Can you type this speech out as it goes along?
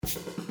Hey,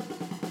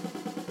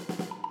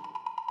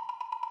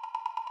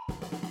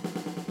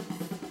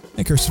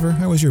 Christopher,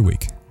 how was your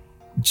week?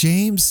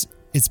 James,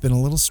 it's been a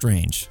little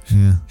strange.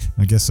 Yeah,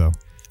 I guess so.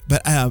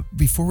 But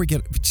before we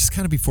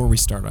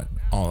start on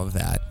all of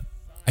that,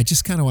 I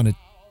just kind of want to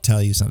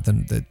tell you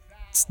something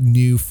that's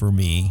new for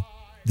me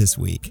this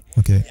week.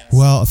 Okay.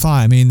 Well,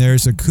 fine. I mean,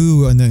 there's a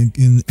coup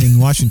in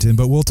Washington,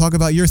 but we'll talk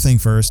about your thing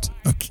first.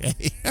 Okay.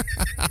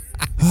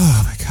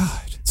 Oh, my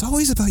God. It's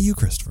always about you,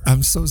 Christopher.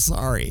 I'm so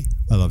sorry.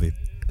 I love you.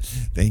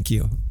 Thank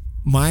you.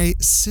 My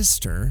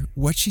sister,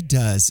 what she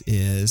does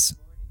is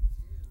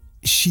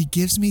she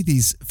gives me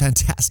these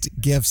fantastic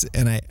gifts,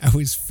 and I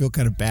always feel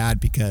kind of bad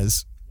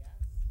because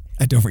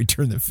I don't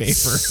return the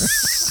favor.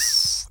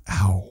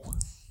 Ow.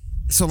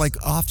 So like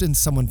often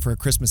someone for a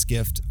Christmas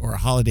gift or a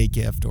holiday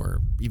gift or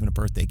even a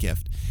birthday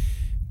gift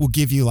will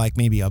give you like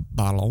maybe a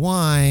bottle of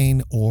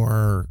wine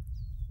or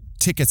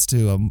tickets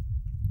to a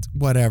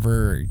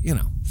whatever,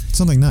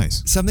 Something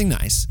nice. something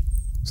nice.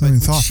 Something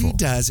What thoughtful. she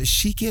does is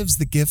she gives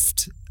the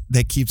gift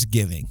that keeps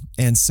giving.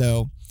 And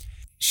so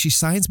she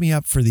signs me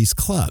up for these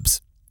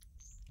clubs.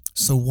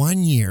 So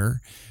one year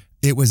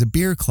it was a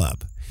beer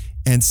club.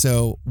 And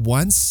so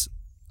once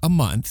a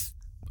month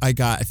I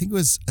think it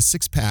was a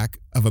 6-pack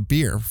of a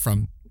beer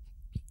from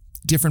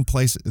different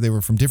places. They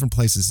were from different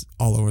places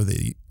all over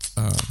the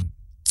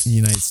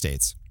United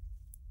States.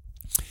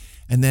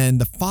 And then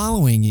the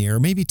following year,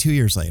 maybe 2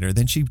 years later,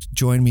 then she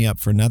joined me up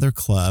for another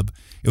club.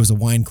 It was a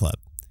wine club.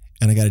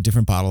 And I got a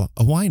different bottle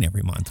of wine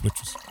every month, which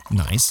was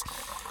nice.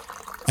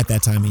 At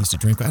that time, I used to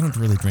drink. I don't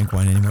really drink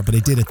wine anymore, but I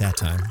did at that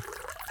time.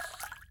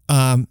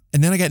 And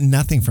then I got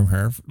nothing from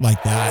her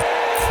like that.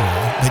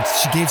 Cool. But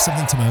she gave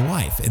something to my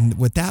wife. And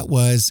what that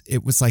was,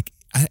 it was like,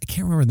 I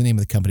can't remember the name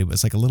of the company, but it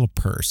was like a little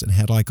purse and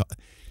had like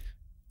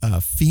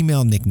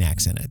female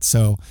knickknacks in it.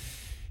 So,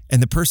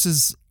 and the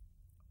purses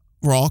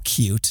were all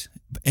cute,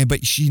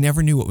 but she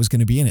never knew what was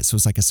going to be in it. So it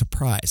was like a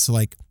surprise. So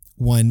like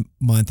one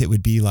month it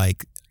would be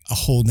like a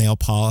whole nail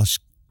polish,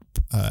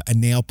 a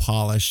nail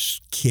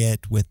polish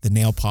kit with the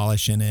nail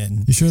polish in it.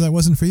 And You sure that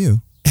wasn't for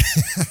you?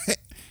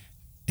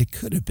 it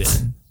could have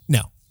been.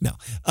 No.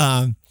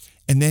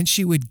 And then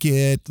she would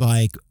get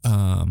like,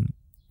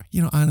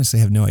 honestly,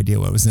 I have no idea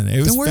what was in it. It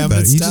was Don't worry feminine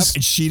about it. stuff,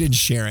 and she didn't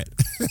share it.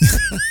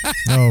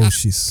 Oh,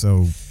 she's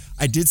so...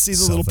 I did see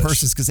the little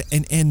Selfish. purses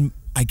and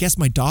I guess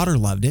my daughter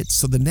loved it.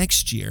 So the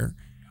next year,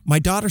 my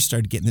daughter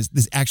started getting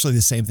this actually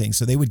the same thing.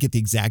 So they would get the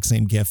exact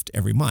same gift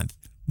every month.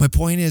 My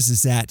point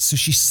is that so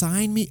she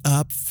signed me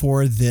up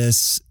for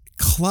this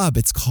club.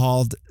 It's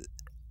called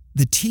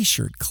the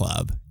T-shirt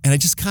Club, and I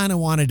just kind of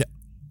wanted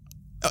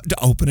to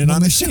open it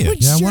on the show.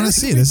 Yeah, I want to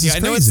see it. This is I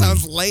know it crazy.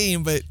 sounds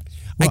lame, but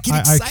I Well, get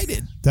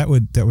excited. That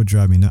would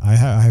drive me nuts. I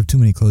have too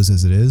many clothes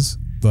as it is,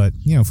 but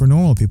for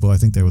normal people, I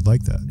think they would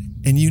like that.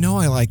 And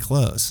I like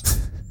clothes.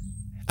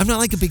 I'm not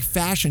like a big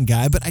fashion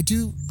guy, but I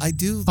do.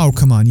 Oh,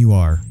 come on, you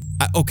are.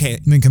 Okay. I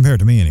mean,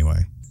 compared to me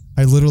anyway.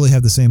 I literally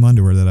have the same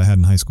underwear that I had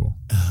in high school.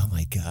 Oh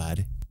my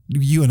God.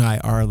 You and I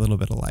are a little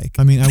bit alike.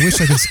 I mean, I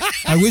wish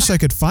I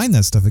could find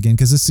that stuff again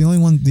because it's the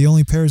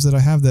only pairs that I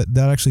have that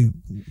actually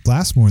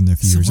last more than a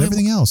few years.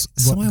 Everything else,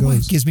 So my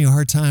wife gives me a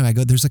hard time. I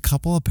go, there's a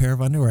couple of pair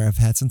of underwear I've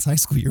had since high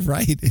school. You're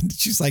right. And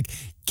she's like,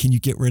 can you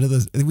get rid of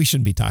those? We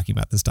shouldn't be talking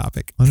about this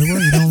topic. Underwear?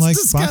 You don't like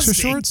boxer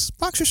disgusting. shorts?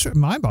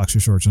 My boxer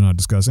shorts are not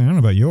disgusting. I don't know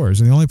about yours.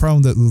 The only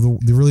problem that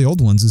the really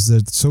old ones is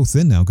that it's so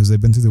thin now because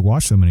they've been through the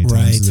wash so many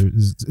times. Right.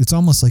 It's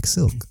almost like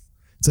silk.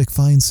 It's like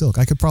fine silk.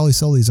 I could probably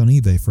sell these on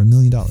eBay for $1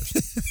 million.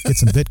 Get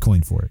some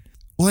Bitcoin for it.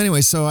 Well,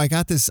 anyway, so I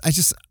got this.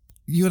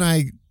 You and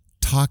I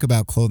talk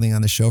about clothing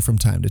on the show from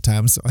time to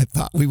time. So I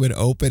thought we would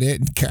open it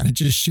and kind of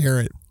just share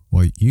it.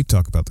 Well, you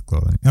talk about the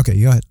clothing. Okay,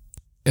 go ahead.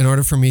 In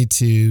order for me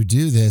to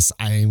do this,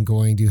 I am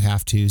going to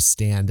have to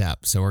stand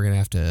up. So we're going to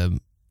have to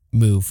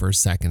move for a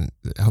second.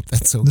 I hope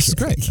that's okay. This is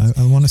great. I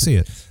want to see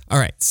it. All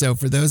right. So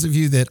for those of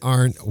you that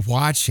aren't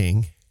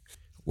watching,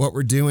 what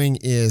we're doing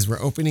is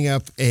we're opening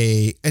up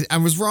I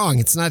was wrong.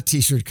 It's not a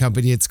t-shirt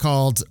company. It's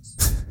called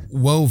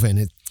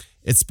Woven.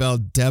 It's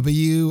spelled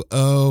WOHVEN.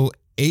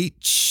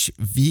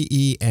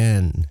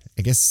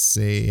 I guess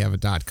they have a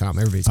 .com.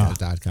 Everybody's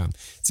got a .com.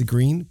 It's a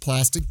green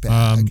plastic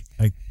bag.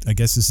 I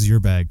guess this is your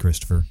bag,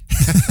 Christopher.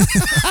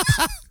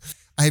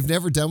 I've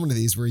never done one of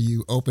these where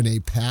you open a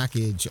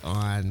package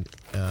on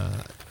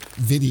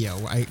video.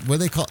 What do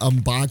they call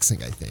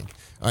unboxing, I think.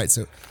 All right,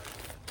 so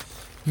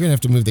you're going to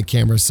have to move the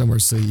camera somewhere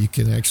so you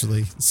can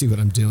actually see what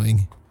I'm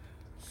doing.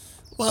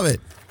 Love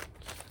it.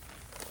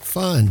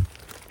 Fun.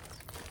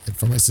 And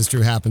for my sister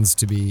who happens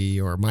to be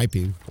or might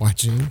be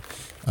watching,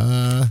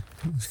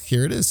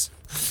 here it is.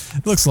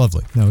 It looks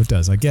lovely. No, it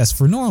does. I guess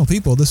for normal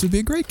people, this would be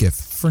a great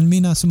gift. For me,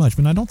 not so much.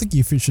 But I don't think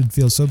you should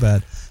feel so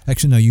bad.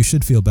 Actually, no, you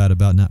should feel bad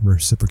about not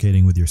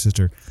reciprocating with your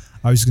sister.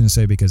 I was just going to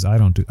say because I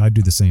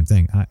do the same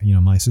thing.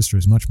 My sister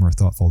is much more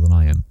thoughtful than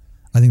I am.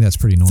 I think that's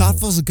pretty normal.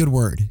 Thoughtful is a good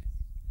word.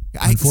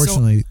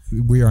 Unfortunately,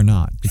 we are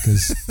not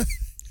because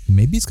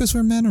maybe it's because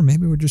we're men or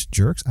maybe we're just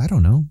jerks. I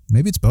don't know.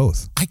 Maybe it's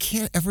both. I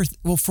can't ever.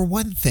 Well, for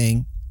one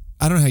thing,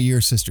 I don't know how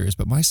your sister is,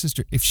 but my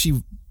sister, if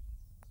she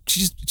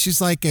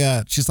She's like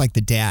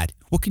the dad.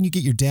 What can you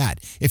get your dad?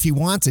 If he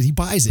wants it, he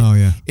buys it. Oh,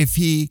 yeah. If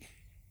he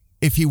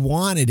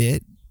wanted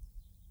it,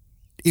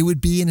 it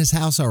would be in his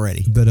house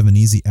already. A bit of an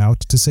easy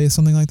out to say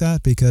something like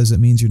that because it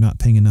means you're not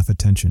paying enough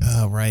attention.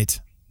 Oh, right.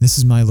 This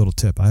is my little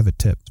tip. I have a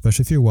tip,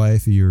 especially if your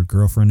wife or your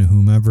girlfriend or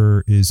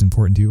whomever is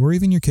important to you, or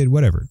even your kid,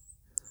 whatever.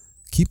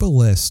 Keep a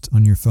list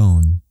on your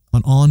phone,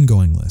 an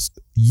ongoing list,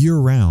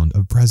 year-round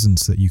of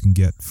presents that you can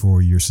get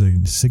for your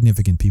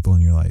significant people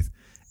in your life.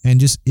 And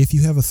just, if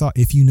you have a thought,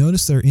 if you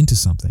notice they're into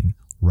something,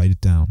 write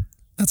it down.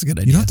 That's a good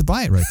idea. You don't have to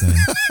buy it right then.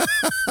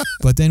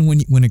 But then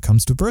when it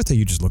comes to birthday,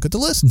 you just look at the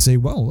list and say,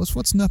 well,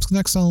 what's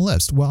next on the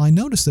list? Well, I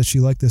noticed that she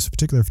liked this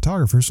particular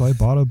photographer, so I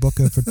bought a book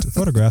of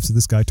photographs that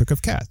this guy took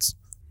of cats.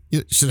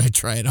 Should I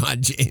try it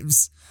on,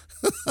 James?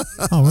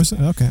 Oh,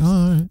 okay.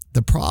 All right.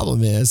 The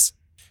problem is,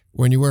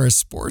 when you wear a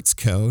sports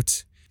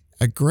coat,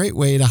 a great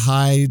way to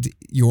hide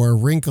your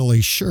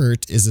wrinkly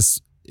shirt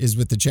is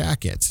with the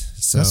jacket.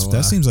 So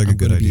that seems like a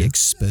good idea. Be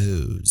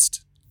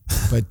exposed.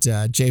 But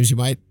James, you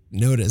might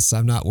notice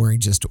I'm not wearing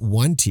just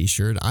one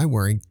T-shirt. I'm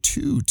wearing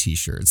 2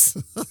 T-shirts.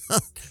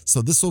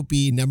 So this will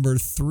be number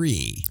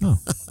 3. Oh,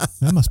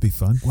 that must be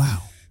fun.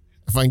 Wow.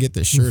 If I can get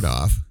this shirt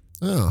off.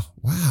 Oh,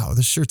 wow.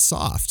 This shirt's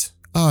soft.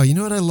 Oh, you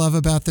know what I love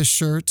about this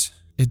shirt?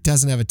 It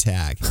doesn't have a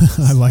tag.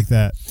 I like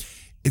that.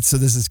 So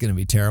this is going to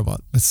be terrible.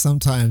 But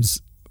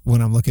sometimes when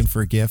I'm looking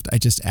for a gift, I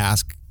just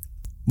ask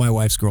my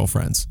wife's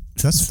girlfriends.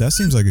 That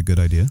seems like a good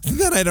idea.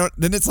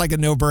 Then it's like a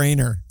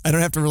no-brainer. I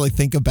don't have to really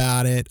think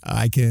about it.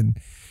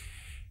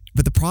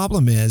 But the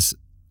problem is,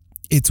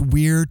 it's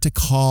weird to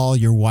call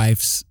your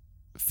wife's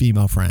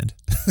female friend.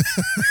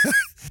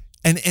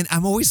 and I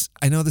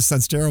know this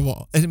sounds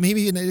terrible, and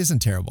maybe it isn't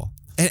terrible.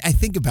 And I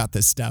think about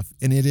this stuff,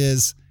 and it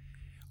is,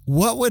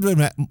 what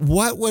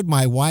would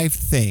my wife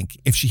think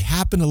if she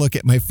happened to look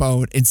at my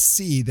phone and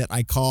see that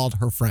I called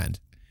her friend?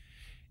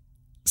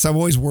 So I'm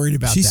always worried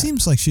about that. She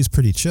seems like she's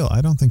pretty chill.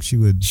 I don't think she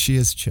would. She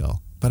is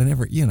chill, but I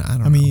never, I don't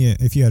know. I mean,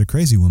 if you had a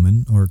crazy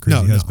woman or a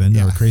crazy husband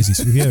or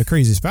if you had a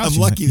crazy spouse,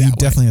 I'm lucky you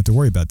definitely have to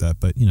worry about that.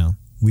 But,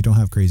 we don't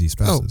have crazy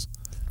spouses.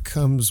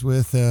 Comes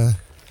with a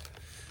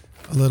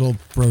little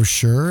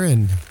brochure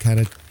and kind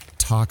of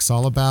talks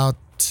about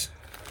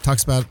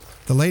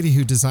the lady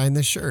who designed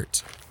this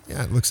shirt.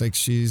 Yeah, it looks like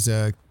she's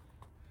a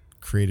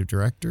creative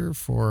director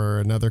for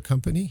another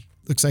company.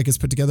 Looks like it's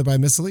put together by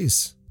Miss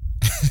Elise.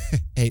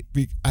 Hey,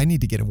 I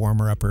need to get a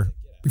warmer-upper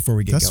before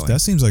we get going. That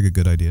seems like a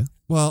good idea.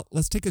 Well,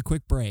 let's take a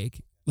quick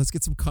break. Let's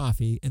get some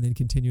coffee and then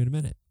continue in a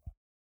minute.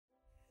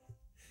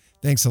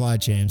 Thanks a lot,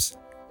 James.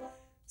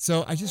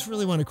 So I just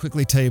really want to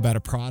quickly tell you about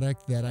a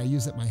product that I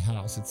use at my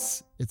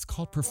house. It's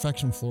called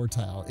Perfection Floor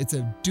Tile. It's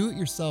a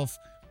do-it-yourself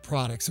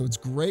product, so it's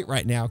great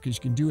right now because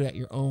you can do it at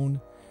your own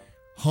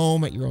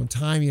home at your own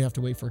time. You don't have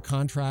to wait for a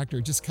contractor.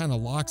 It just kind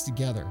of locks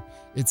together.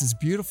 It's this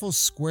beautiful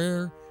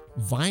square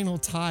vinyl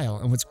tile,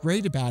 and what's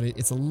great about it,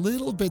 it's a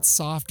little bit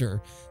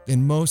softer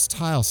than most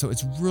tiles, so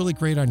it's really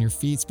great on your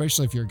feet,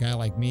 especially if you're a guy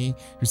like me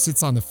who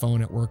sits on the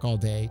phone at work all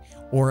day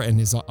or in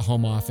his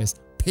home office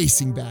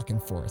pacing back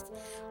and forth.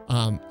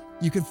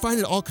 You can find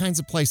it all kinds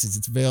of places.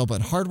 It's available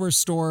at hardware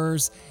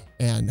stores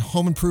and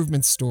home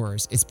improvement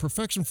stores. It's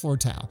Perfection Floor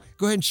Tile.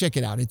 Go ahead and check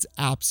it out. It's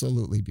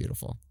absolutely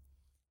beautiful.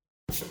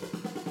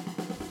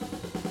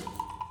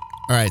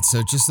 All right,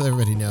 so just so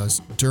everybody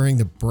knows, during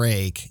the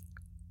break,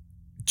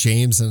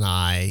 James and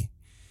I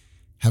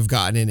have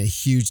gotten in a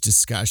huge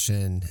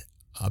discussion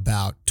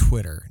about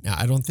Twitter. Now,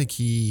 I don't think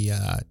he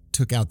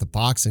took out the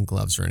boxing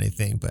gloves or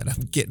anything, but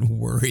I'm getting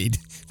worried.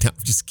 No,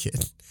 I'm just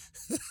kidding.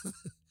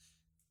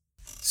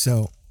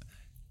 So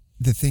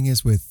the thing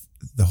is with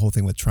the whole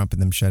thing with Trump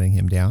and them shutting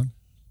him down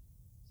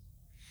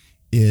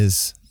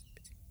is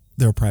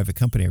they're a private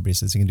company. Everybody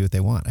says they can do what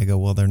they want. I go,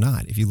 well, they're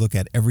not. If you look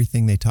at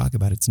everything they talk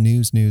about, it's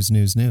news, news,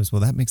 news, news.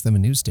 Well, that makes them a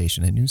news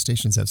station, and news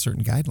stations have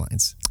certain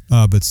guidelines.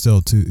 But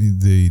still,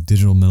 the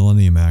Digital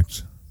Millennium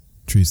Act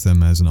treats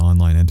them as an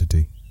online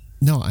entity.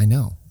 No, I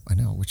know.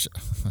 Which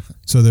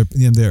so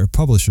they're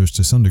publishers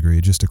to some degree.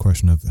 It's just a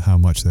question of how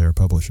much they are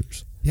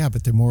publishers. Yeah,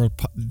 but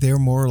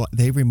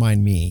they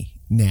remind me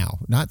now.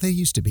 Not they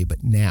used to be,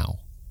 but now.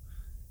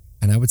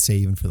 And I would say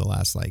even for the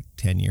last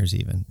 10 years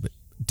even, but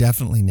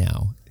definitely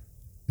now.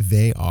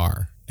 They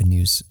are a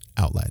news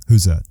outlet.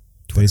 Who's that?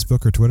 Twitter.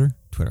 Facebook or Twitter?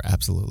 Twitter,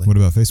 absolutely. What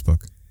about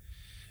Facebook?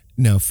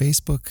 No,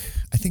 Facebook.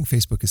 I think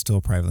Facebook is still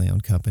a privately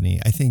owned company.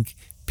 I think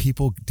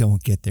people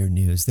don't get their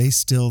news. They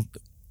still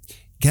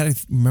got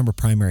to remember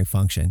primary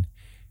function.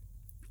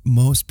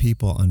 Most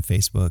people on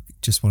Facebook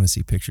just want to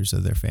see pictures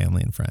of their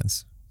family and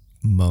friends.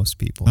 Most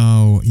people.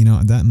 Oh,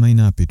 that may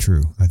not be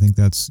true. I think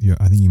I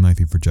think you might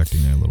be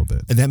projecting there a little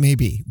bit. That may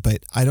be,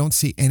 but I don't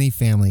see any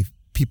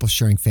people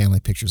sharing family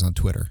pictures on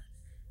Twitter.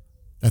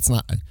 That's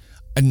not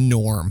a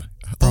norm.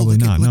 Probably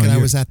not. I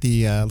was at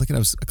I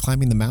was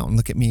climbing the mountain.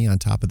 Look at me on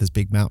top of this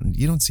big mountain.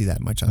 You don't see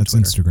that much on Twitter.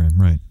 That's Instagram,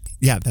 right?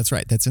 Yeah, that's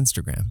right. That's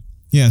Instagram.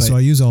 Yeah, so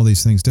I use all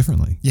these things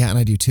differently. Yeah, and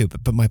I do too.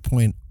 But my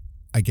point,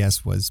 I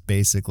guess, was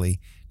basically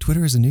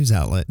Twitter is a news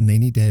outlet, and they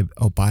need to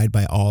abide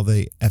by all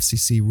the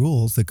FCC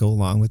rules that go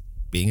along with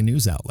being a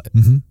news outlet.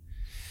 Mm-hmm.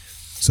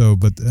 So,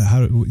 but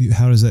how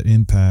does that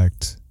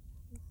impact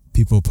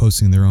people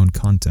posting their own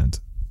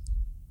content?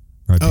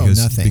 Right?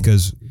 Nothing.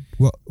 Because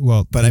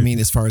well, but I mean,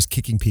 as far as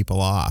kicking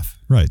people off,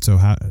 right? So,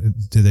 how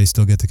do they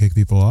still get to kick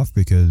people off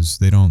because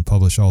they don't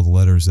publish all the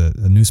letters that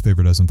a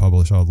newspaper doesn't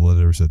publish all the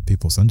letters that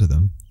people send to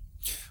them?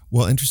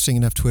 Well, interesting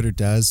enough, Twitter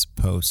does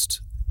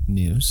post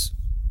news,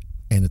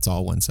 and it's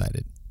all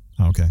one-sided.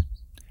 Okay.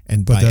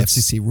 And by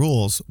FCC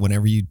rules,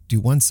 whenever you do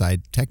one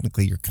side,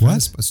 technically you're kind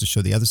of supposed to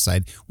show the other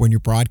side. When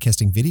you're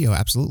broadcasting video,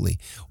 absolutely.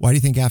 Why do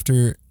you think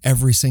after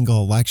every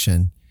single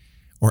election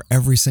or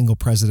every single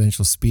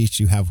presidential speech,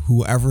 you have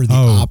whoever the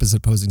opposite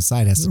opposing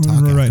side has to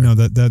talk? Right. After? No,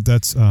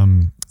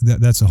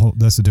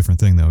 that's a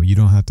different thing though. You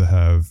don't have to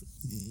have.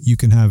 You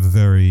can have a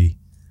very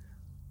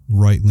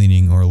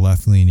right-leaning or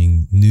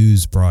left-leaning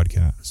news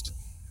broadcast,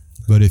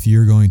 but if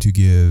you're going to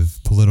give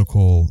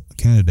political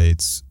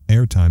candidates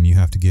airtime, you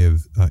have to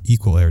give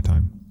equal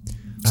airtime.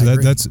 So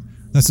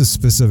that's a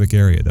specific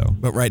area, though.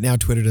 But right now,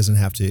 Twitter doesn't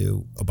have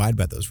to abide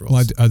by those rules.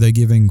 Well, are they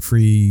giving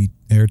free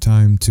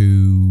airtime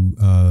to?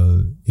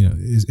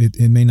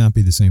 It may not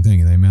be the same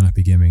thing. They may not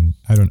be giving.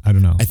 I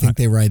don't know. I think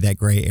they ride that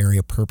gray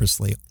area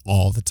purposely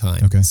all the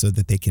time, so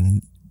that they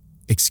can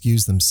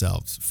excuse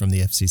themselves from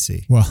the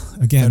FCC. Well,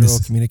 again, Federal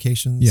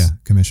Communications,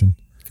 Commission,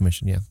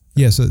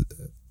 yeah. So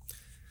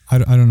I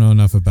don't know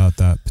enough about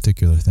that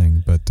particular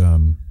thing, but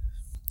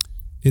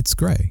it's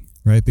gray,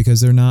 right?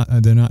 Because they're not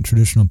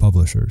traditional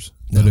publishers.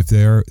 No. But if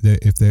they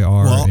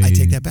are, well, I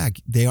take that back.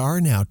 They are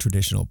now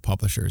traditional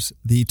publishers.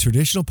 The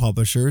traditional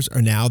publishers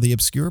are now the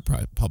obscure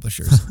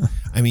publishers.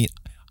 I mean,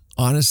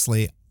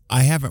 honestly,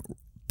 I haven't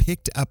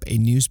picked up a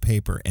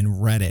newspaper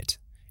and read it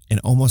in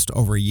almost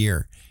over a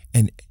year.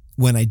 And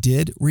when I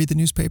did read the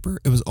newspaper,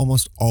 it was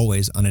almost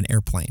always on an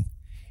airplane.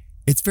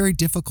 It's very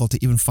difficult to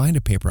even find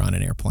a paper on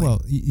an airplane.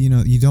 Well,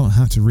 you don't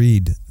have to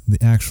read the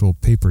actual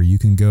paper. You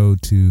can go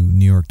to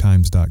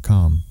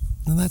NewYorkTimes.com.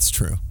 Well, that's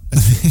true.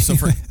 So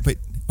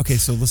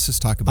let's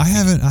just talk about.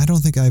 I don't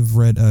think I've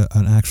read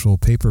an actual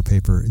paper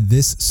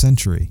this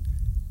century.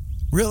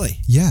 Really?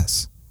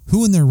 Yes.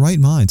 Who in their right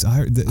minds?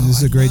 This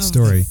is a great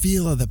story. The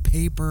feel of the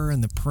paper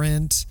and the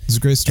print. It's a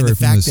great story. And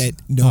the fact that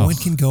no one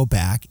can go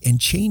back and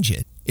change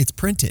it. It's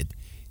printed.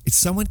 If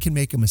someone can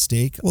make a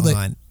mistake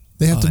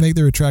they have to make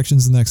their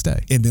retractions the next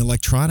day. In the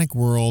electronic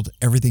world,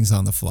 everything's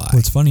on the fly.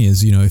 What's funny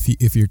is,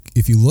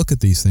 if you look at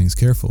these things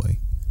carefully,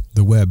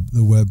 the web,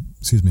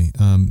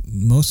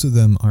 most of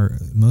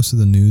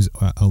the news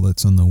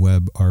outlets on the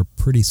web are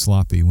pretty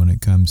sloppy when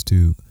it comes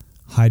to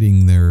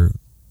hiding their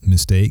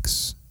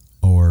mistakes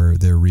or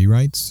their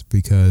rewrites,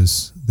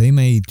 because they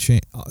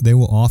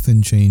will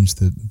often change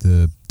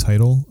the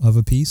title of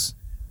a piece,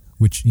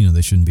 which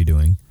they shouldn't be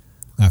doing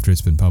after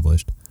it's been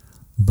published.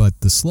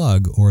 But the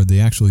slug or the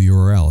actual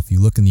URL, if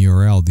you look in the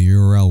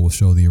URL will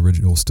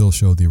still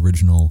show the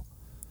original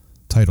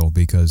title,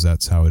 because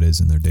that's how it is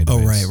in their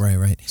database. Oh,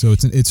 right. So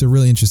it's a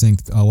really interesting.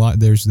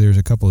 There's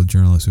a couple of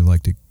journalists who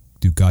like to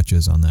do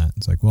gotchas on that.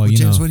 It's like, well,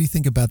 James, what do you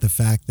think about the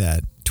fact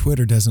that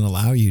Twitter doesn't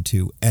allow you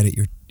to edit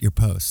your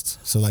posts?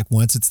 So like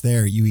once it's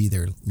there, you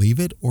either leave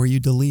it or you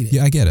delete it.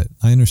 Yeah, I get it.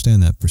 I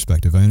understand that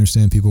perspective. I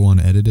understand people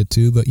want to edit it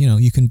too, but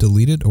you can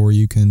delete it, or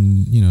you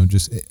can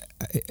just.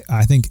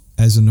 I think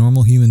as a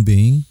normal human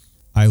being,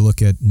 I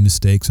look at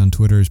mistakes on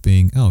Twitter as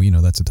being,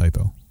 that's a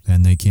typo,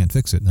 and they can't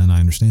fix it, and I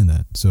understand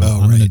that. So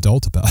I'm an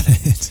adult about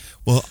it.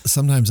 Well,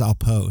 sometimes I'll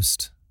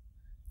post,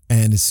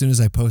 and as soon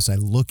as I post, I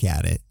look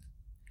at it,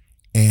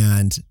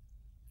 and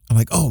I'm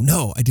like, oh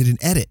no, I did an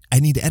edit. I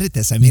need to edit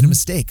this. I made a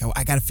mistake.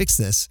 I got to fix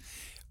this.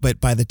 But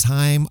by the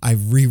time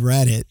I've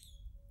reread it,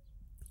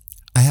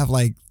 I have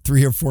like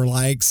 3 or 4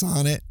 likes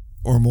on it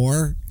or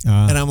more,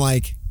 and I'm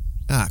like,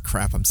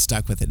 crap, I'm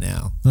stuck with it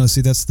now. No,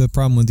 see, that's the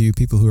problem with you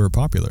people who are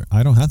popular.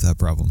 I don't have that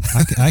problem.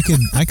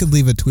 I could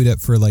leave a tweet up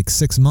for like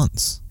 6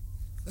 months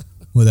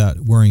without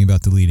worrying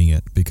about deleting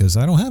it, because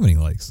I don't have any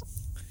likes.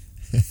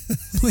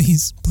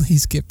 Please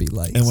give me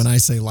likes. And when I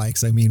say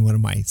likes, I mean one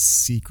of my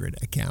secret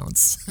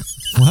accounts.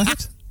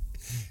 What?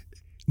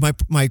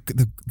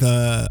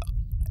 The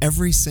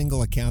every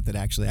single account that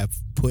actually I've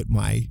put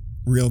my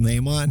real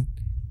name on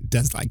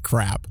does like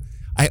crap.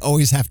 I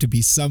always have to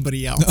be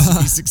somebody else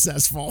to be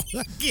successful.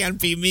 It can't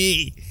be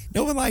me.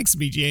 No one likes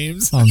me,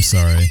 James. I'm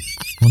sorry.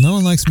 Well, no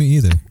one likes me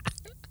either.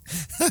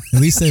 At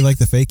least they like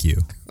the fake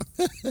you.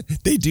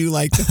 They do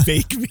like the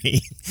fake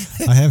me.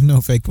 I have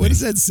no fake me. What does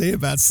that say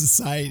about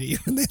society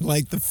when they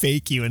like the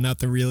fake you and not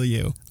the real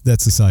you?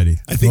 That's society.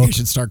 I think I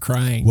should start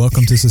crying.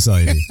 Welcome to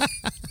society.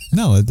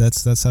 No,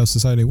 that's how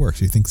society works.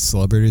 You think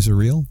celebrities are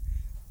real?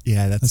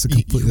 Yeah, that's a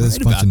complete. That's a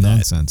bunch of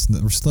nonsense.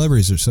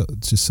 Celebrities are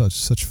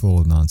such full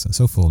of nonsense.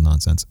 So full of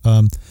nonsense.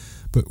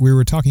 But we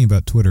were talking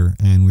about Twitter,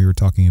 and we were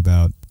talking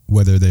about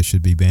whether they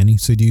should be banning.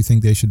 So, do you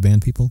think they should ban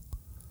people?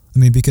 I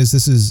mean, because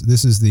this is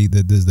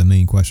the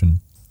main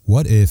question.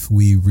 What if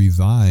we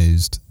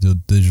revised the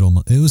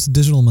digital? It was the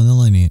Digital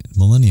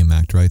Millennium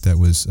Act, right? That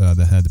was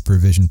that had the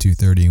provision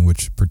 230, in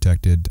which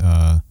protected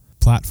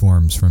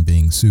platforms from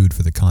being sued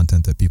for the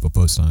content that people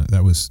post on it.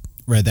 That was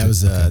right.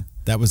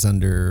 That was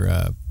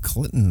under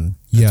Clinton.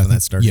 When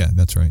that started. Yeah,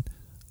 that's right.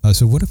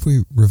 So what if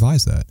we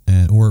revise that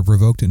or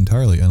revoked it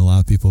entirely and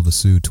allowed people to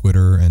sue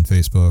Twitter and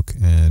Facebook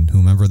and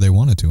whomever they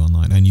wanted to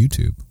online and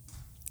YouTube?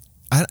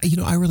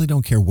 I really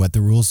don't care what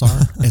the rules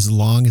are as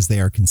long as they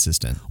are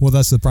consistent. Well,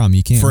 that's the problem.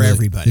 You can't for really,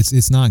 everybody.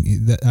 It's not.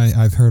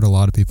 I've heard a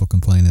lot of people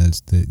complain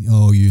that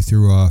you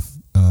threw off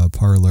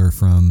Parler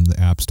from the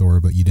App Store,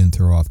 but you didn't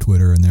throw off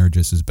Twitter, and they're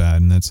just as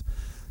bad. And that's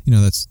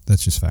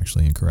just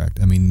factually incorrect.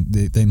 I mean,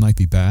 they might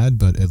be bad,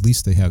 but at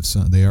least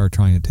they are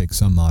trying to take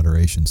some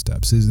moderation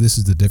steps. This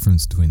is the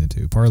difference between the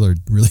two. Parler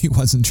really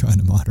wasn't trying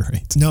to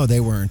moderate. No, they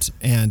weren't.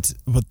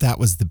 But that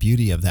was the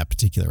beauty of that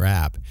particular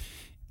app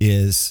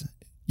is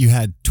you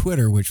had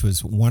Twitter, which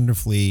was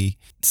wonderfully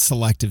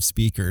selective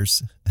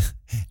speakers,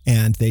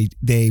 and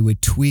they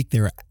would tweak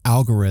their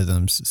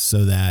algorithms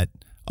so that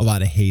a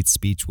lot of hate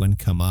speech wouldn't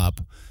come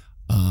up.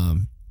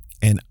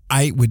 And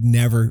I would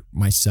never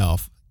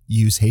myself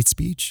use hate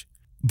speech,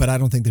 but I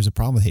don't think there's a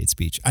problem with hate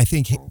speech. I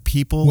think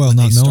people, when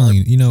they start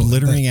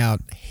glittering out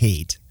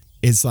hate,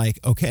 is like,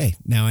 okay,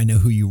 now I know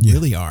who you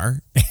really are.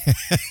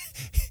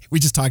 We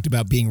just talked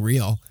about being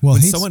real. Well,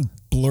 when someone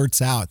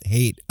blurts out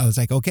hate, I was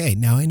like, okay,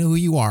 now I know who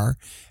you are,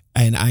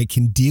 and I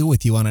can deal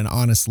with you on an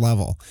honest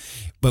level.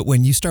 But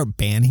when you start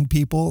banning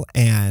people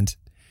and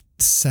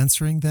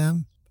censoring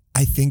them,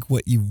 I think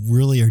what you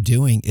really are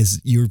doing is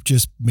you're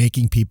just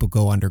making people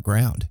go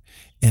underground.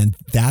 And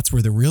that's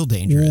where the real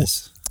danger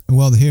is.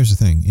 Well, here's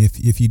the thing.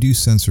 If you do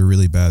censor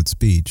really bad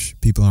speech,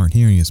 people aren't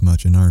hearing as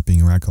much and aren't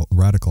being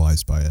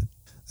radicalized by it.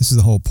 This is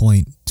the whole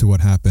point to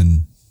what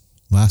happened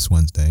last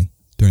Wednesday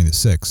during the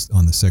 6th,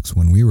 on the 6th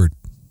when we were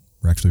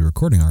actually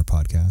recording our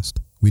podcast.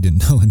 We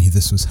didn't know any of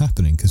this was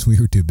happening because we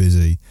were too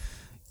busy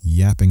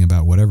yapping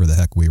about whatever the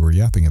heck we were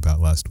yapping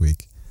about last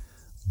week.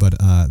 But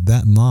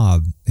that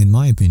mob, in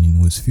my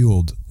opinion, was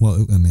fueled.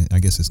 Well, I mean, I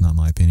guess it's not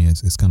my opinion.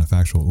 It's kind of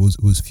factual. It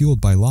was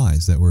fueled by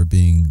lies that were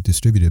being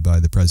distributed by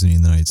the president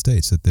of the United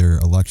States that their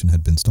election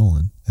had been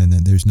stolen, and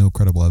then there's no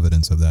credible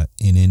evidence of that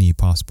in any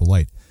possible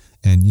light.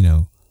 And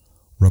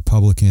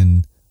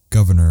Republican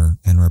governor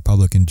and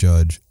Republican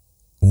judge,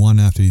 one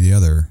after the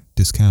other,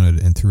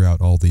 discounted and threw out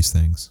all these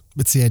things.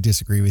 But see, I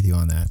disagree with you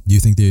on that. Do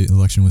you think the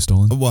election was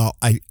stolen? Well,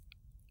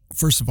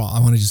 first of all, I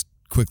want to just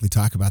quickly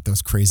talk about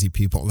those crazy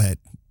people that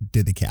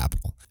did the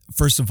Capitol.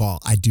 First of all,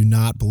 I do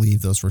not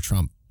believe those were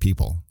Trump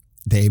people.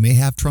 They may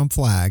have Trump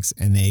flags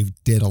and they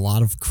did a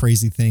lot of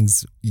crazy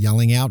things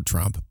yelling out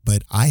Trump,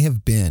 but I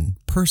have been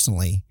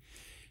personally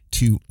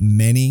to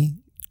many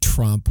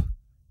Trump,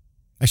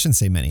 I shouldn't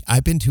say many,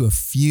 I've been to a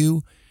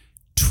few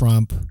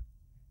Trump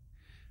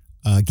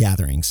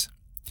gatherings,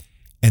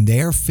 and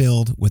they are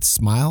filled with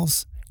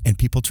smiles and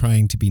people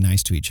trying to be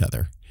nice to each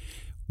other.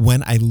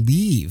 When I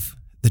leave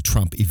the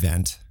Trump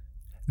event,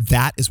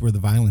 that is where the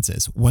violence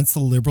is. Once the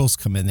liberals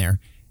come in there,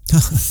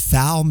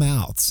 foul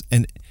mouths,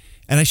 and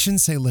I shouldn't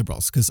say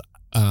liberals because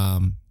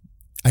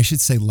I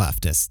should say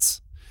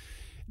leftists.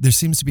 There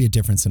seems to be a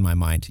difference in my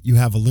mind. You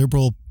have a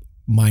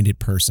liberal-minded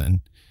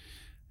person,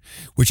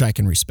 which I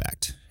can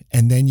respect,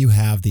 and then you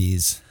have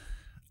these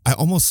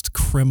almost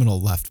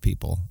criminal left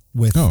people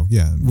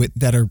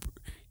that are.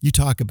 You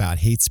talk about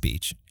hate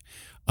speech.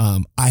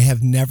 I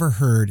have never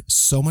heard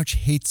so much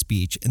hate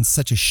speech in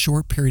such a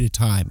short period of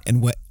time,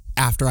 and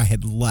after I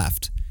had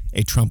left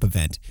a Trump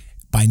event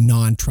by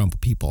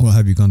non-Trump people.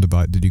 Well,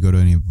 did you go to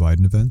any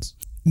Biden events?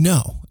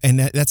 No, and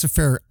that's a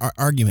fair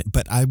argument.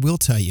 But I will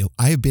tell you,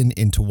 I have been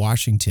into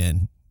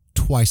Washington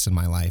twice in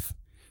my life,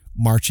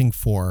 marching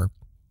for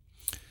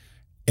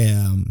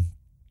an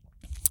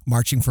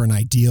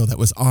ideal that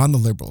was on the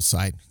liberal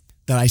side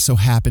that I so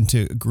happened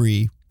to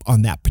agree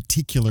on that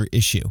particular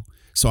issue.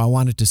 So I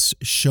wanted to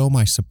show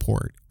my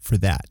support for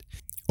that.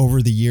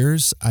 Over the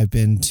years, I've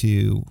been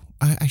to,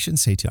 I shouldn't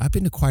say two, I've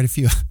been to quite a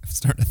few. I'm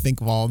starting to think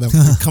of all of them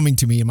coming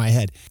to me in my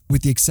head.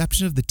 With the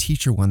exception of the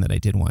teacher one that I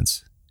did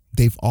once,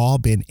 they've all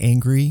been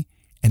angry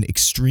and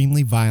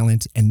extremely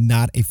violent and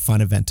not a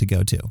fun event to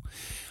go to.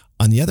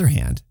 On the other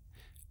hand,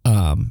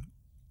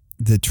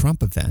 the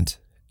Trump event,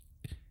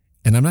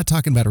 and I'm not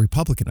talking about a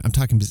Republican, I'm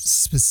talking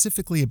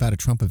specifically about a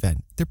Trump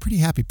event. They're pretty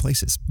happy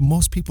places.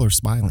 Most people are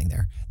smiling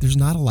there. There's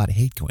not a lot of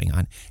hate going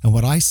on. And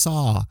what I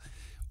saw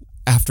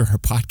after her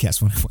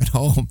podcast when I went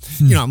home,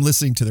 I'm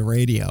listening to the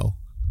radio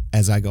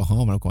as I go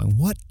home and I'm going,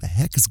 what the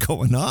heck is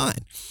going on?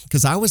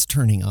 Because I was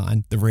turning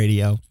on the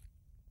radio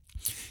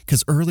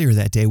because earlier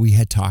that day we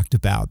had talked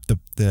about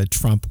the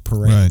Trump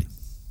parade. Right.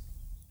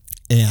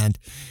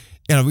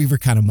 And we were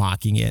kind of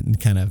mocking it and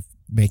kind of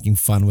making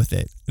fun with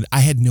it.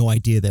 I had no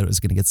idea that it was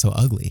going to get so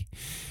ugly.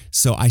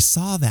 So I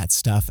saw that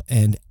stuff,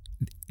 and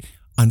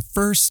on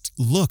first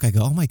look, I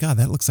go, oh my God,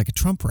 that looks like a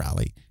Trump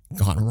rally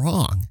gone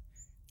wrong.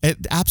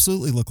 It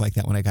absolutely looked like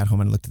that when I got home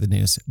and looked at the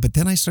news. But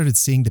then I started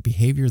seeing the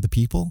behavior of the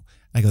people.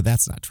 I go,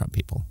 that's not Trump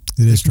people.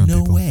 It is Trump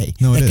people. No way.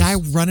 No, that guy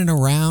running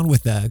around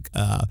with a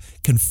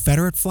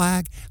Confederate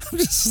flag. I'm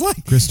just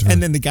like, Christopher.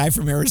 And then the guy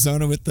from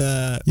Arizona with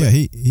the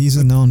he's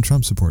a known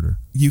Trump supporter.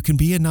 You can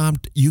be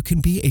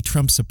a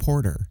Trump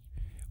supporter,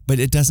 but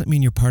it doesn't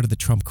mean you're part of the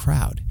Trump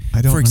crowd.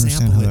 I don't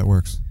understand how that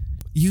works.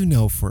 You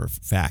know for a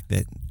fact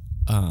that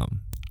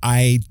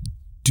I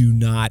do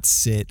not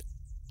sit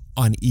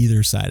on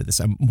either side of this.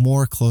 I'm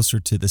more closer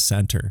to the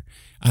center.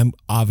 I'm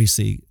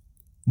obviously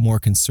more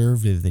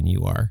conservative than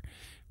you are,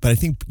 but I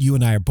think you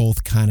and I are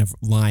both kind of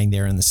lying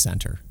there in the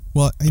center.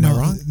 Well, Am I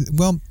wrong?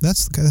 Well,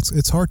 that's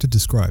it's hard to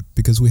describe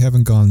because we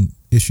haven't gone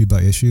issue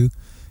by issue.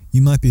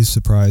 You might be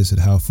surprised at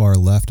how far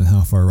left and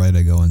how far right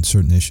I go on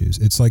certain issues.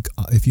 It's like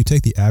if you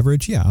take the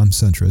average, yeah, I'm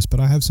centrist, but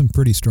I have some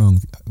pretty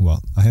strong.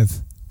 Well, I have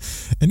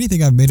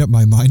anything I've made up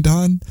my mind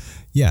on.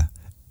 Yeah,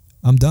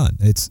 I'm done.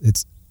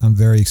 I'm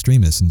very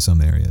extremist in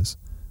some areas,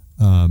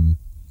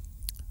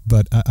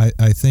 but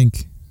I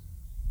think.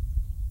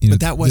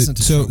 But that wasn't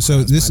so.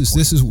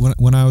 This is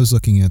when I was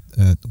looking at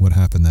what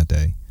happened that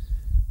day.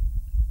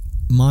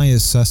 My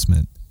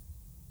assessment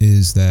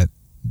is that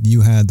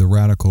you had the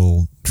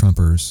radical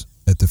Trumpers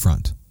at the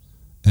front,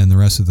 and the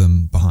rest of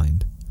them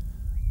behind,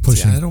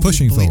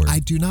 pushing forward. I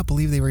do not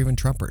believe they were even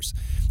Trumpers,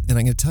 and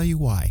I'm going to tell you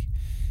why.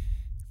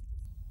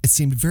 It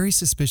seemed very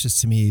suspicious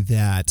to me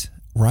that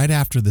right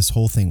after this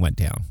whole thing went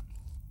down,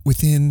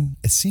 within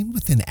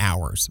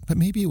hours, but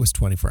maybe it was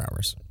 24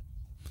 hours.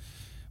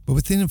 But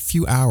within a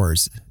few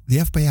hours, the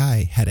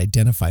FBI had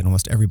identified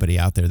almost everybody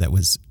out there that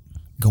was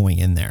going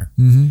in there.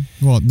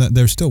 Mm-hmm. Well,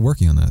 they're still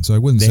working on that, so I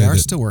wouldn't say they are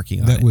still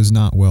working on it. That was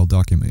not well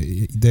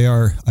documented. They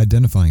are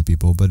identifying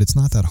people, but it's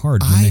not that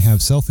hard when they have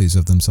selfies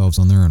of themselves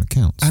on their own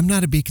accounts. I'm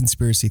not a big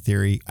conspiracy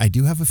theory. I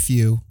do have a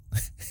few,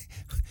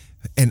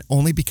 and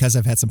only because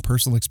I've had some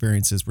personal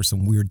experiences where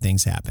some weird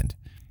things happened.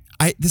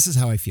 This is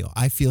how I feel.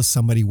 I feel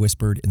somebody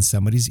whispered in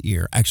somebody's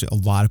ear, actually a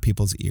lot of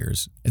people's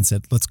ears, and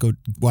said,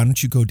 why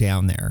don't you go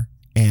down there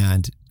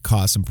and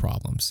cause some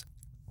problems?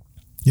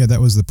 Yeah,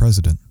 that was the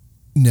president.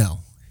 No.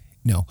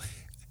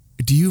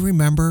 Do you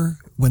remember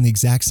when the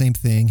exact same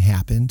thing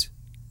happened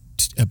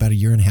about a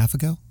year and a half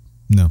ago?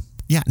 No.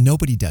 Yeah,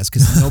 nobody does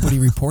because nobody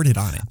reported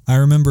on it. I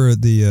remember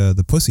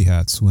the Pussy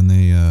Hats when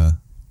they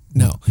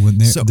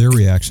their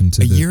reaction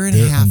to a year and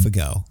a half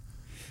ago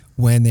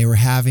when they were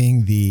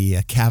having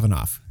the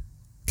Kavanaugh,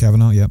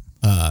 yep,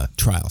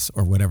 trials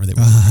or whatever they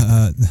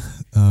were.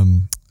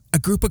 A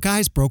group of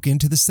guys broke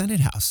into the Senate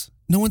House.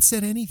 No one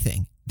said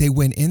anything. They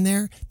went in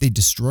there. They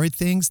destroyed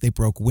things. They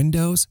broke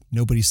windows.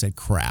 Nobody said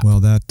crap. Well,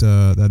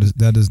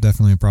 that is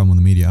definitely a problem with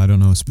the media. I don't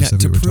know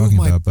specifically what we're talking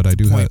about, but I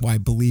do have. Why I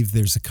believe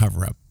there's a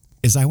cover-up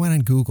is I went on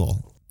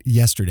Google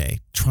yesterday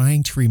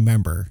trying to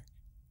remember,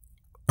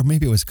 or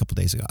maybe it was a couple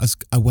days ago.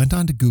 I went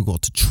on to Google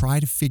to try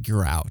to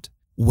figure out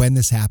when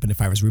this happened.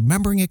 If I was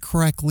remembering it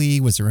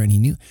correctly, was there any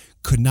new?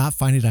 Could not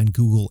find it on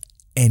Google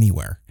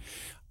anywhere,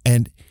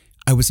 and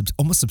I was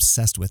almost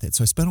obsessed with it.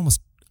 So I spent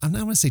I'm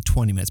not going to say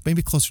 20 minutes,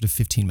 maybe closer to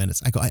 15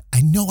 minutes.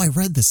 I know I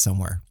read this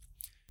somewhere.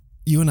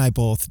 You and I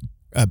both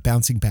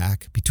bouncing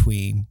back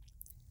between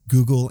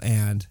Google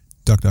and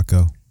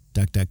DuckDuckGo.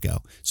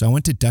 So I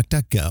went to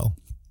DuckDuckGo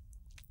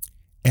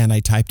and I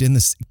typed in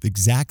the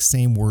exact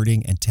same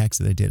wording and text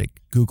that I did at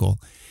Google.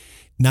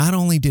 Not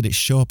only did it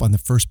show up on the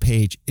first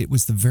page, it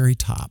was the very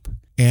top.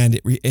 And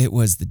it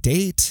was the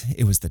date,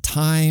 it was the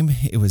time,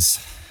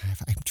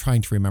 I'm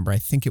trying to remember, I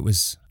think it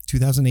was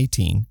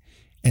 2018.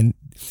 And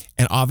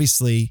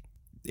obviously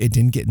it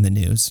didn't get in the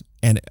news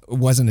and it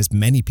wasn't as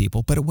many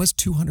people, but it was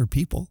 200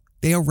 people.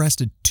 They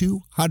arrested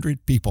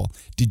 200 people.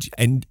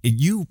 And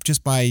you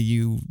just by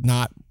you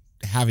not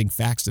having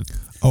facts to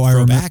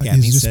throw back at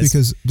me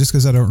just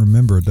because I don't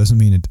remember it doesn't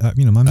mean it.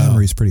 My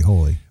memory is pretty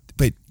holy.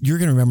 But you're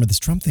going to remember this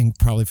Trump thing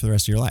probably for the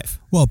rest of your life.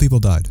 Well, people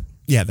died.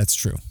 Yeah, that's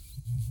true.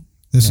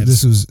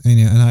 This was,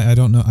 and I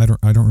don't know.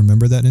 I don't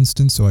remember that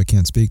instance, so I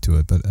can't speak to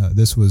it. But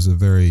this was a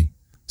very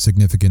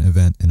significant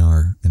event in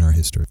our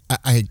history.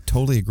 I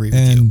totally agree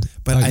with you.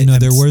 But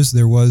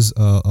there was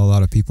a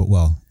lot of people.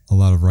 Well, a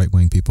lot of right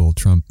wing people,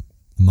 Trump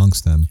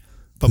amongst them.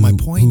 But my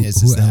point is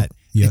that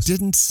it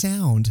didn't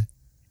sound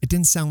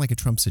like a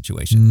Trump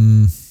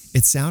situation.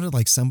 It sounded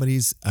like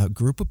a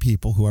group of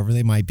people, whoever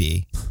they might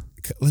be.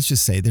 Let's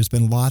just say there's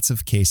been lots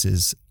of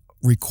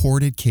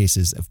recorded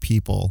cases of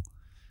people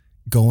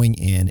going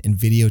in and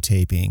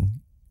videotaping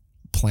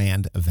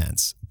planned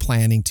events,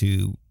 planning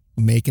to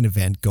make an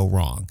event go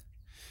wrong.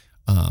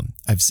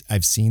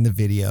 I've seen the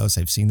videos.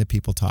 I've seen the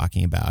people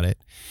talking about it.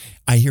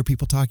 I hear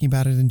people talking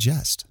about it in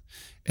jest.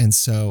 And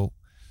so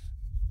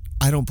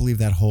I don't believe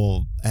that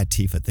whole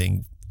Antifa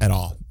thing at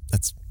all.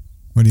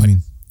 What do you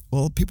mean?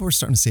 Well, people were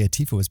starting to say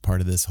Antifa was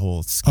part of this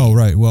whole scheme. Oh,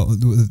 right. Well,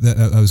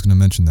 I was going to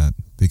mention that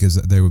because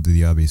they would be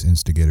the obvious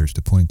instigators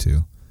to point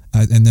to.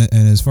 And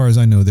as far as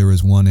I know, there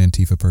was one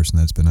Antifa person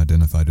that's been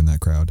identified in that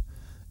crowd.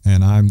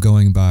 And I'm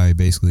going by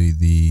basically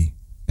the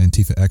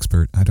Antifa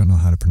expert. I don't know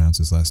how to pronounce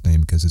his last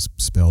name because it's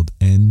spelled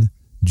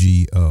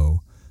NGO.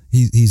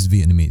 He's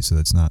Vietnamese, so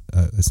it's not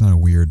a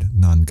weird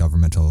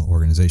non-governmental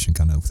organization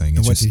kind of thing.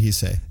 And what did he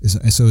say?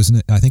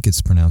 I think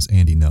it's pronounced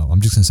Andy No.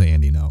 I'm just going to say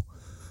Andy No.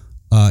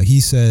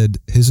 He said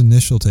his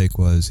initial take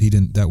was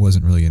that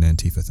wasn't really an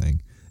Antifa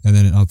thing. And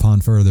then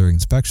upon further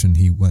inspection,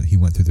 he went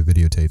through the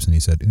videotapes and he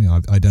said,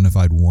 I've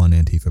identified one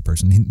Antifa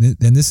person.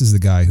 And this is the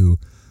guy who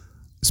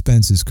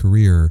spends his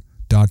career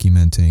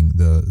documenting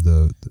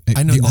the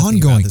I know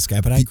nothing about this guy,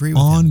 but I agree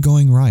with him.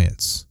 Ongoing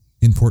riots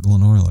in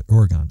Portland,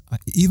 Oregon.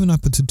 Even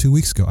up until 2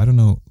 weeks ago, I don't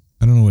know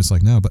what it's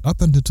like now, but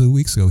up until 2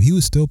 weeks ago, he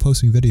was still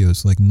posting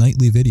videos, like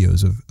nightly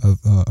videos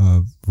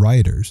of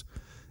rioters,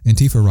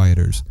 Antifa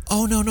rioters.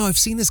 Oh, no, I've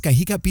seen this guy.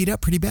 He got beat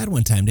up pretty bad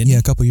one time, didn't he? Yeah,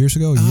 a couple years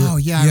ago. I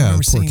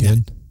remember seeing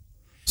kid. that.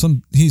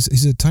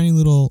 He's a tiny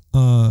little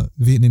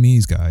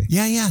Vietnamese guy.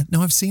 Yeah.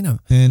 No, I've seen him.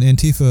 And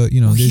Antifa,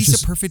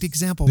 he's a perfect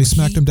example. They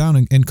smacked him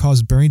down and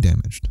caused brain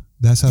damage.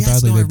 That's how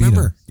badly they beat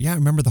him. Yeah, I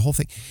remember the whole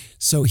thing.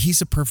 So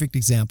he's a perfect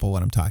example of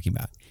what I'm talking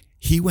about.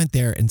 He went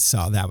there and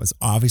saw that was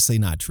obviously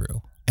not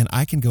true. And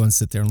I can go and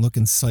sit there and look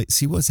and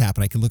see what's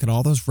happened. I can look at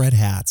all those red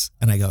hats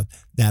and I go,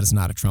 that is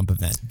not a Trump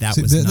event. That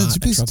was not a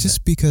Trump event.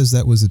 Because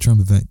that was the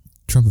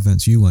Trump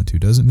events you went to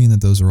doesn't mean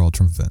that those are all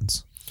Trump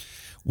events.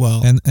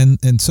 Well,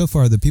 and so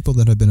far the people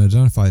that have been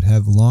identified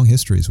have long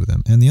histories with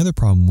him. And the other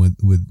problem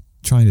with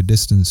trying to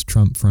distance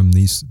Trump from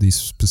these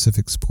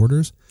specific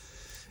supporters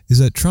is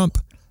that Trump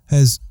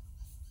has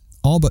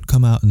all but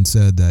come out and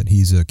said that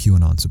he's a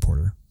QAnon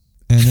supporter.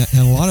 And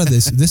a lot of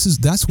that's where this is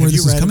coming from. Have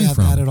you read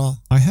about that at all?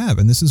 I have,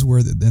 and that's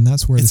where this is coming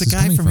from. It's a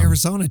guy from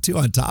Arizona too.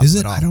 On top is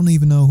of it? all. I don't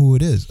even know who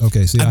it is.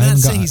 Okay, see, I'm not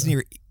saying he's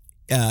near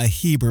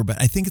Heber,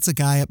 but I think it's a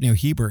guy up near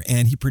Heber,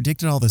 and he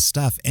predicted all this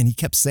stuff, and he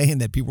kept saying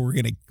that people were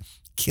going to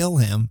kill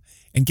him,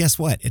 and guess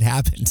what? It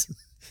happened.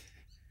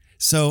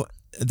 So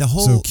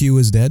Q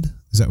is dead.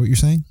 Is that what you're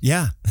saying?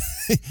 Yeah.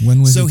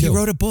 When was he killed? He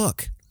wrote a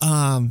book.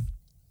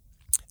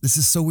 This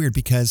is so weird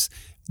because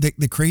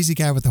the crazy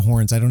guy with the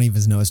horns, I don't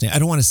even know his name. I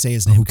don't want to say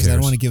his name because I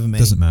don't want to give him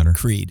any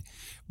creed.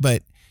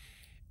 But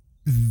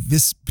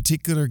this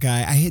particular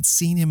guy, I had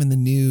seen him in the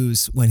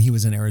news when he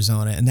was in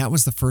Arizona, and that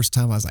was the first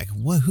time I was like,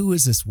 who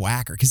is this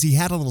whacker? Because he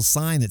had a little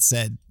sign that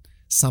said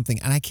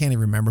something, and I can't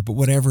even remember, but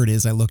whatever it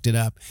is, I looked it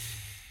up.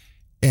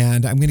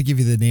 And I'm going to give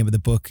you the name of the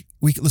book.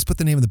 Let's put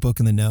the name of the book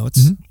in the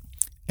notes. Mm-hmm.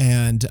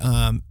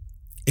 And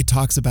it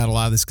talks about a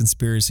lot of this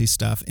conspiracy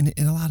stuff, and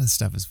a lot of the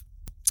stuff is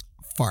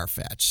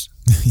far-fetched.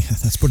 Yeah,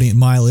 that's putting it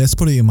mildly.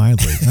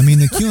 I mean,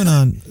 the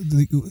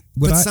QAnon...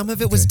 but some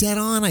of it was dead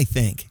on, I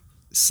think.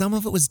 Some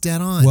of it was dead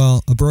on.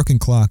 Well, a broken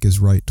clock is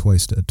right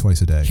twice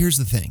a day. Here's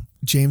the thing.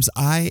 James,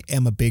 I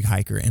am a big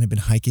hiker and have been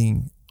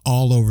hiking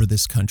all over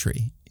this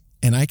country.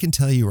 And I can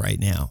tell you right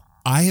now,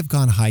 I have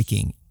gone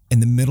hiking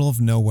in the middle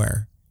of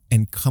nowhere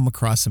and come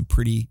across some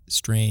pretty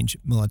strange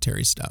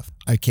military stuff.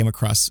 I came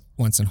across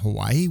once in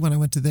Hawaii when I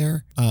went to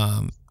there.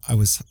 I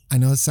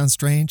know it sounds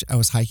strange. I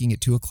was hiking at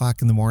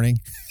 2:00 in the morning.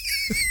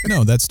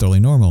 No, that's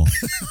totally normal.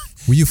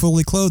 Were you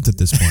fully clothed at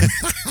this point?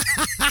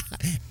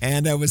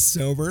 And I was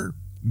sober,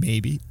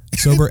 maybe.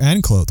 Sober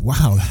and clothed.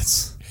 Wow,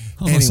 that's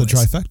almost a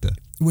trifecta.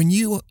 When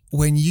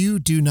you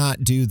do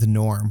not do the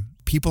norm,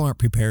 people aren't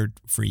prepared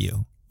for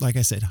you. Like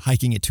I said,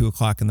 hiking at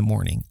 2:00 in the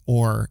morning,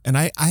 and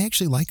I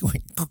actually like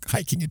going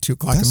hiking at 2:00 in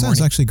the morning. That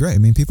sounds actually great. I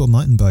mean, people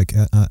mountain bike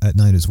at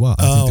night as well.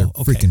 I think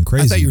they're freaking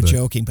crazy. I thought you were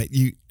joking, but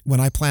when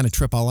I plan a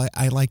trip,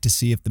 I like to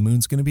see if the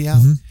moon's going to be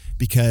out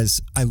because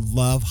I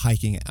love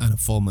hiking on a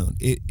full moon.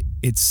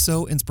 It's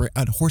so inspiring.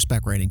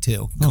 Horseback riding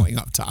too. Going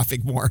off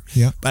topic more,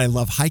 yeah. But I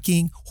love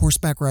hiking,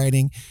 horseback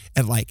riding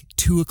at like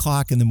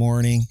 2:00 in the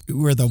morning,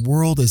 where the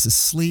world is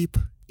asleep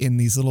in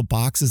these little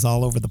boxes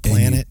all over the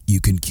planet. You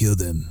can kill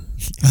them.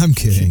 I'm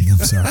kidding. I'm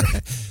sorry.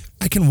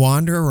 I can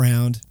wander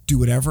around, do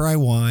whatever I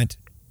want.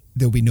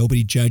 There'll be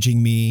nobody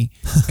judging me,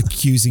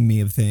 accusing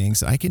me of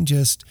things. I can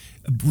just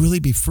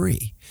really be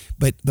free.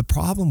 But the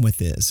problem with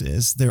this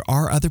is there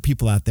are other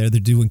people out there that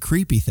are doing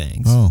creepy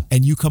things,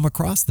 and you come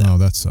across them. Oh,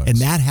 that sucks. And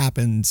that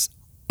happens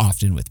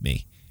often with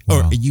me.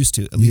 Wow. Or it used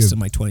to, at least in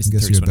my 20s and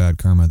 30s. I guess you're bad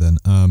karma then.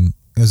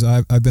 As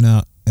I've been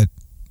out at,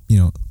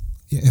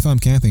 if I'm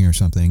camping or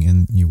something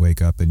and you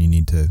wake up and you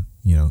need to,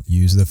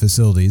 use the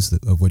facilities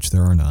of which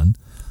there are none,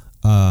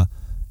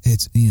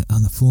 it's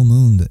on the full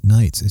moon at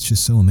nights. It's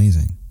just so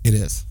amazing. It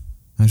is.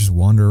 I just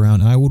wander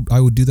around. I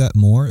would do that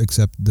more,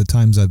 except the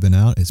times I've been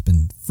out, it's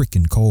been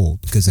freaking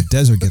cold because the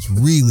desert gets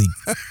really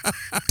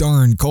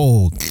darn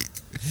cold.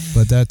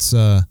 But that's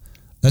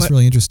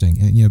really interesting.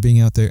 And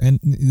being out there, and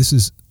this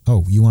is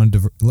you want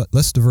to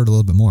let's divert a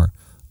little bit more.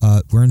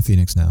 We're in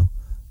Phoenix now.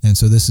 And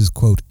so this is,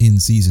 quote, in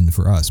season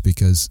for us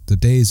because the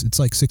days, it's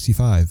like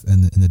 65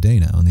 in the day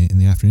now. In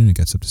the afternoon, it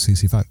gets up to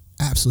 65.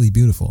 Absolutely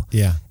beautiful.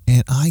 Yeah.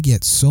 And I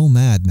get so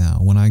mad now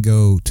when I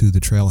go to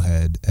the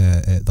trailhead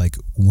at like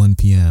 1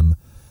 p.m.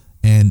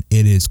 and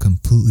it is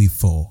completely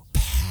full.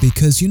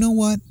 Because you know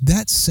what?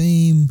 That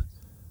same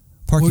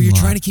parking lot. Well, you're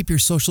trying to keep your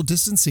social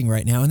distancing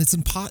right now, and it's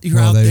you're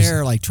out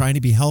there like trying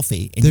to be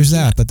healthy. And there's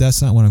that, but that's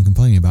not what I'm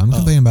complaining about. I'm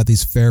complaining about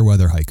these fair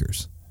weather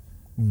hikers.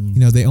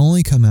 They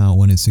only come out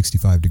when it's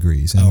 65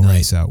 degrees and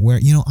nice out. Where,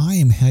 I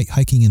am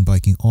hiking and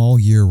biking all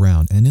year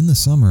round. And in the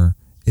summer,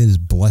 it is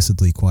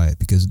blessedly quiet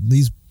because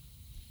these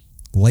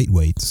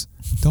lightweights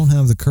don't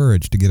have the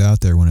courage to get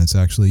out there when it's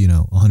actually,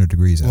 100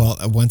 degrees out.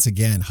 Well, once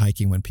again,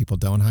 hiking when people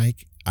don't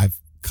hike, I've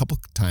a couple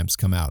times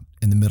come out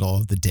in the middle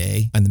of the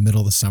day, in the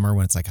middle of the summer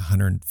when it's like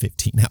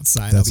 115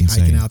 outside. I'll be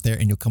hiking out there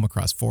and you'll come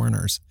across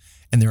foreigners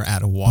and they're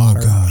out of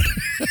water. Oh,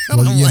 God.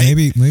 Well,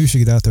 maybe we should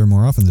get out there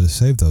more often to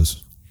save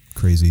those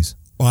crazies.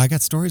 Well, I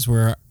got stories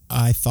where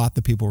I thought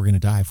the people were going to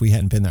die. If we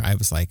hadn't been there, I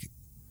was like,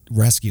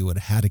 rescue would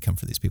have had to come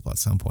for these people at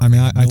some point. I mean,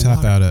 I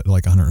tap out at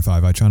like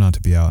 105. I try not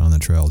to be out on the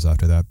trails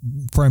after that,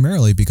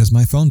 primarily because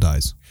my phone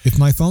dies. If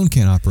my phone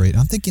can't operate,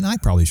 I'm thinking I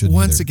probably shouldn't.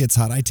 Once either. It gets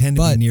hot, I tend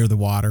to be near the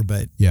water,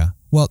 but yeah.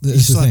 Well, you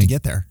still have to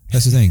get there.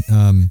 That's the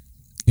thing.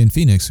 In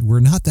Phoenix, we're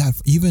not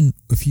that. Even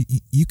if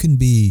you can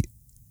be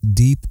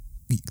deep,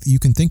 you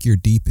can think you're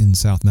deep in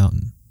South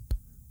Mountain,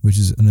 which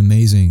is an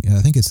amazing.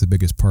 I think it's the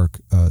biggest park,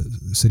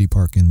 city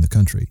park in the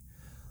country.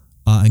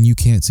 And you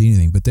can't see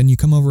anything, but then you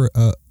come over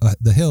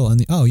the hill,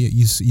 and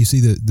you see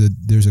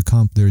there's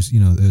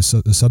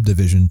a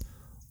subdivision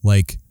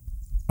like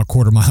a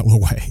quarter mile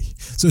away.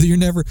 So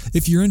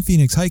if you're in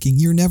Phoenix hiking,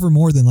 you're never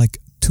more than like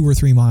 2 or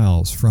 3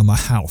 miles from a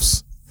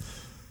house.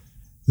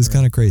 It's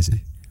kind of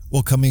crazy.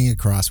 Well, coming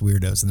across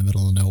weirdos in the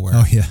middle of nowhere.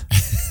 Oh yeah,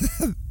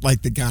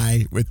 like the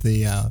guy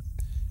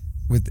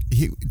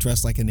he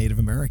dressed like a Native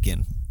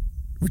American,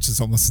 which is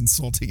almost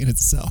insulting in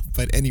itself.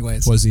 But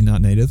anyways, was he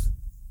not Native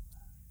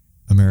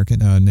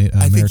American? I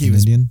think he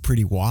was Indian?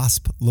 pretty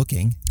WASP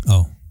looking.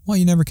 Oh, well,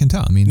 you never can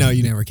tell. I mean, no,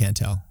 you never can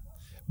tell.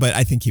 But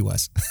I think he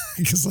was.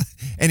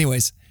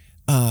 Anyways,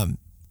 I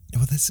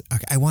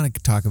want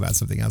to talk about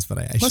something else, but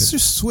let's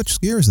just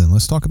switch gears then.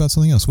 Let's talk about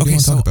something else. What do you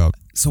want to talk about?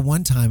 So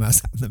one time I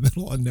was out in the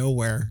middle of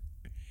nowhere,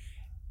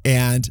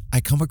 and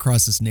I come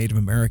across this Native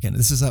American.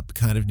 This is up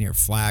kind of near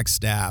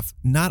Flagstaff,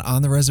 not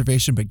on the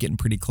reservation, but getting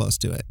pretty close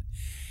to it.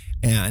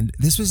 And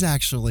this was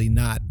actually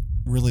not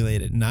really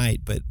late at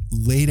night, but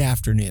late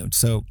afternoon.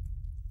 So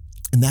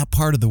in that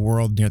part of the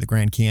world near the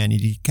Grand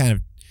Canyon, you kind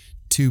of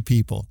two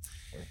people,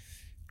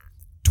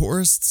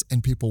 tourists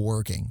and people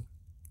working.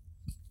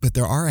 But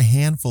there are a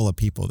handful of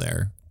people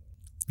there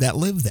that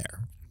live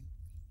there.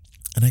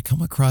 And I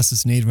come across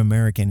this Native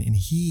American, and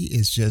he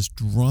is just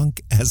drunk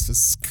as a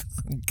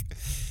skunk.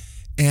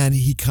 And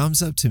he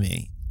comes up to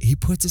me. He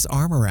puts his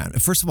arm around me.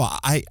 First of all,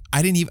 I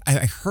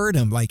heard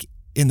him like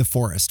in the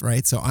forest,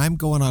 right? So I'm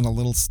going on a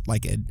little,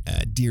 like a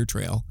deer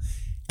trail.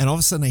 And all of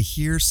a sudden I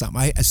hear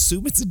something. I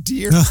assume it's a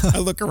deer. I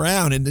look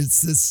around, and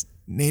it's this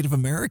Native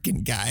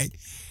American guy.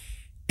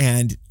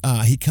 And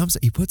he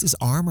puts his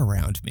arm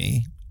around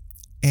me,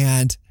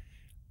 and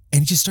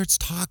he just starts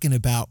talking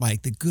about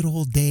like the good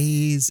old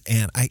days.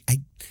 And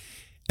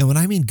and when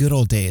I mean good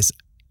old days,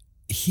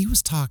 he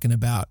was talking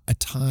about a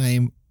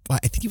time, I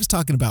think he was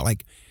talking about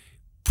like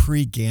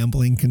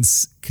pre-gambling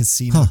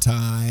casino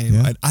time.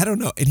 Yeah. I don't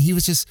know. And he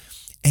was just,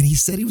 and he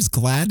said he was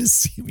glad to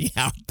see me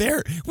out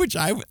there, which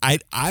I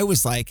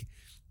was like,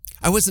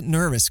 I wasn't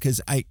nervous because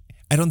I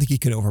don't think he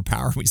could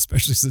overpower me,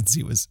 especially since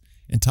he was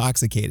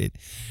intoxicated,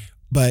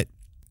 but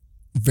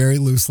very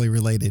loosely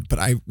related. But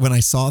when I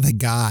saw the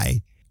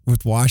guy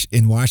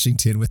in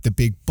Washington with the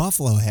big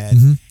buffalo head,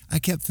 I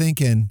kept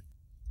thinking,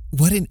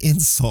 what an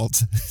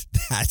insult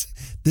that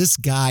this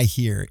guy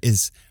here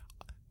is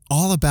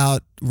all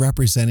about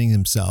representing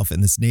himself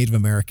in this Native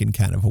American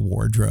kind of a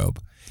wardrobe.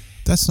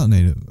 That's not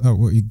Native. Oh,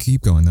 well, you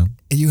keep going though.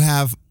 You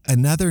have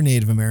another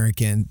Native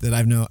American that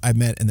I've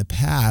met in the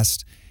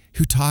past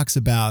who talks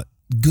about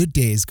good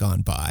days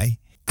gone by.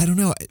 I don't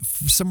know.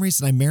 For some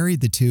reason, I married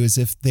the two as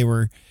if they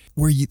were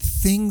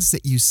things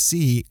that you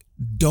see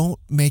don't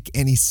make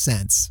any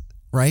sense,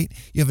 right?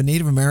 You have a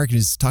Native American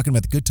who's talking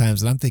about the good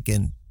times, and I'm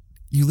thinking,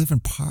 you live in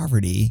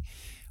poverty.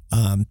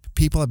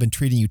 People have been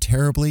treating you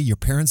terribly, your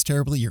parents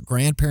terribly, your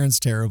grandparents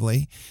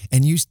terribly,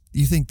 and you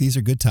think these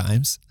are good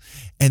times.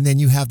 And then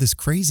you have this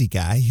crazy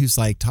guy who's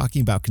like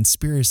talking about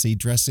conspiracy,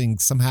 dressing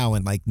somehow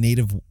in like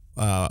Native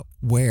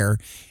wear,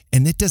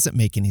 and it doesn't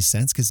make any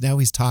sense because now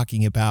he's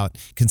talking about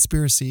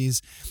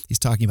conspiracies, he's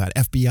talking about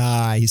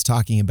FBI, he's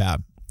talking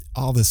about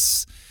all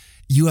this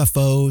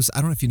UFOs. I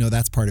don't know if you know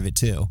that's part of it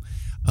too.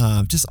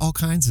 Just all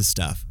kinds of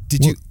stuff.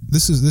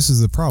 This is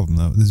the problem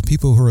though. There's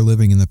people who are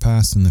living in the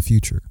past and the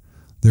future.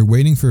 They're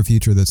waiting for a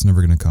future that's never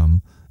going to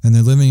come, and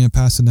they're living in a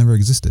past that never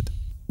existed.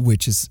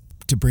 Which is,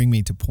 to bring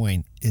me to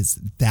point, is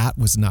that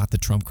was not the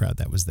Trump crowd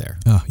that was there.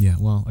 Oh yeah.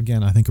 Well,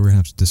 again, I think we're gonna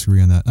have to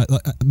disagree on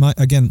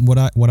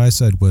that. What I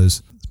said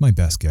was my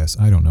best guess.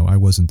 I don't know. I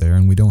wasn't there,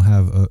 and we don't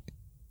have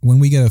when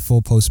we get a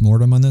full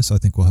postmortem on this, I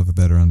think we'll have a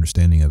better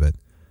understanding of it.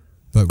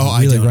 But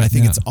really, I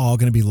think it's all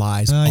going to be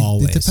lies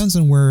always. It depends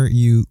on where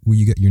you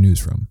get your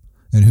news from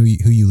and who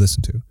you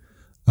listen to.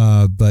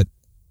 But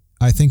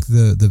I think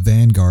the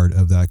vanguard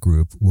of that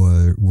group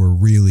were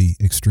really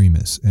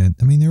extremists, and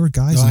I mean there were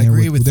guys in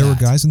there. There were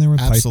guys in there with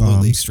pipe bombs.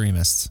 Absolutely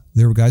extremists.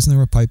 There were guys in there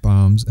with pipe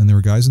bombs, and there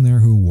were guys in there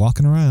who were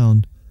walking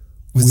around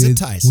with zip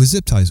ties. With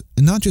zip ties,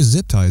 and not just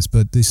zip ties,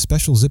 but the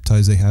special zip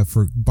ties they have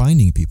for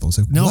binding people. It's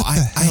like, what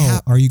the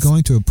hell are you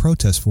going to a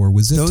protest for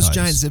with zip ties? Those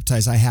giant zip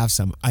ties, I have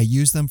some. I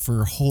use them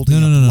for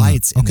holding up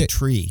lights in the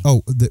tree.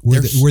 Oh,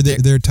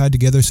 they're tied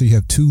together, so you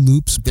have two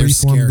loops,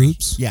 preformed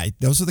loops. Yeah,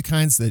 those are the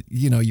kinds that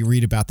you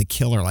read about the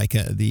killer, like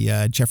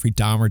the Jeffrey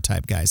Dahmer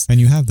type guys. And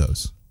you have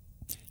those.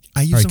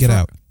 I use All right, them get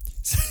out.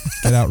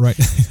 Get out right.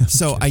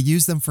 So I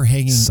use them for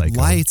hanging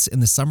lights in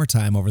the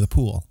summertime over the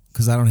pool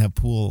because I don't have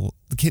pool.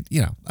 The kid,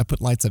 I put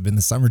lights up in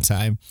the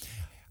summertime.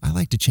 I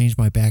like to change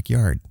my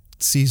backyard.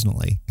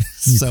 seasonally.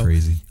 You're So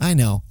crazy. I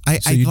know.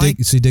 So you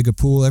dig a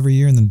pool every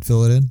year and then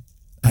fill it in?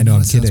 I know,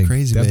 I'm it sounds kidding.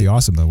 crazy, That'd but be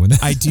awesome, though, wouldn't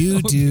it? I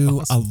do That'd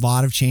be a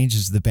lot of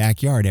changes to the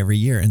backyard every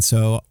year. And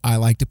so I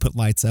like to put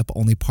lights up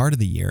only part of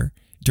the year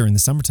during the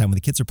summertime when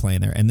the kids are playing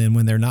there. And then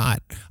when they're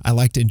not, I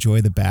like to enjoy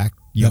the backyard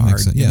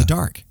in the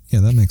dark. Yeah,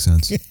 that makes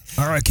sense.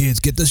 All right, kids,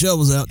 get the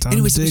shovels out. Time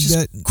Anyways, to dig just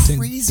that,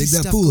 crazy dig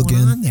that stuff pool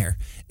going again. on there.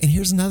 And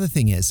here's another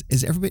thing is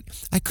everybody,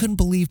 I couldn't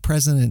believe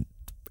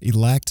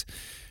President-elect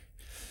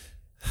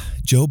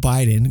Joe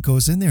Biden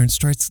goes in there and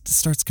starts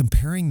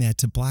comparing that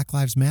to Black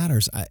Lives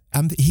Matters.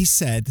 He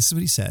said, this is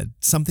what he said,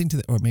 something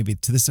or maybe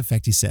to this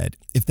effect. He said,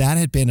 if that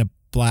had been a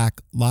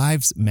Black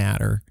Lives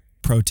Matter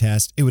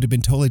protest, it would have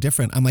been totally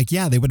different. I'm like,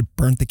 yeah, they would have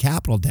burnt the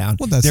Capitol down.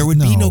 Well, there would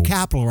be no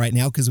Capitol right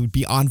now because it would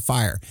be on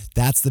fire.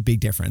 That's the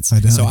big difference.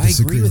 So I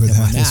agree with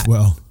him on that as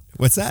well.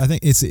 What's that? I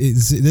think this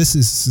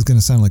is going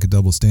to sound like a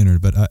double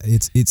standard, but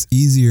it's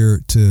easier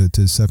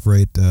to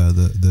separate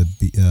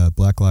the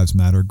Black Lives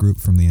Matter group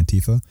from the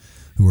Antifa,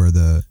 who are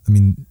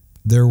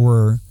there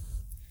were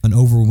an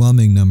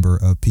overwhelming number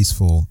of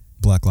peaceful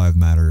Black Lives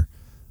Matter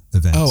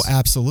events. Oh,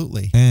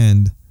 absolutely.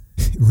 And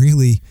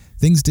really,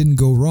 things didn't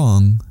go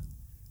wrong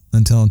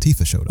until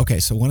Antifa showed up.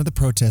 Okay, so one of the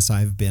protests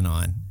I've been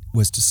on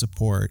was to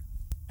support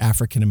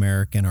African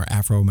American or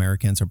Afro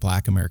Americans or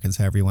Black Americans,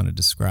 however you want to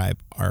describe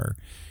our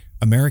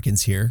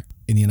Americans here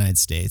in the United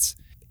States.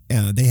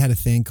 They had a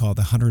thing called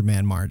the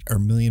 100-man march or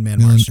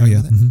Million-Man March. Oh, yeah.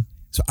 Mm-hmm.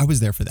 So I was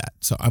there for that.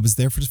 So I was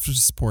there for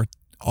support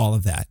all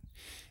of that.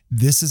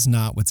 This is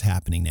not what's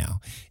happening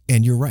now.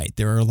 And you're right.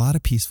 There are a lot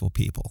of peaceful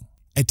people.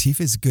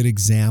 Antifa is a good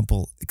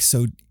example.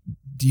 So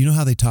do you know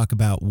how they talk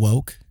about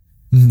woke?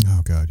 Mm-hmm.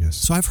 Oh, God, yes.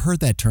 So I've heard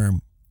that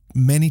term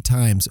many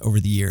times over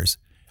the years,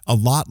 a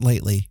lot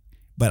lately,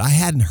 but I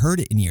hadn't heard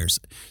it in years.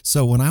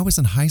 So when I was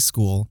in high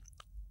school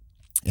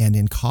and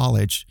in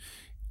college,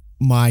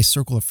 my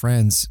circle of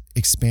friends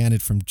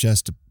expanded from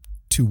just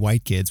 2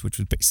 white kids, which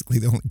was basically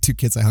the only 2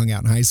 kids I hung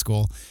out in high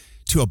school,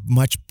 to a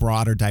much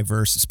broader,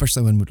 diverse,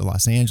 especially when I moved to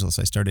Los Angeles.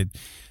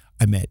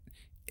 I met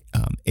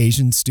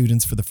Asian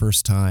students for the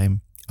first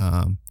time.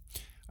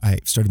 I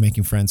started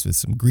making friends with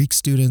some Greek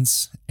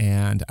students,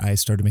 and I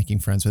started making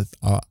friends with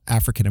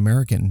African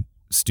American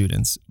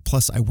students.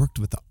 Plus, I worked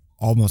with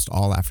almost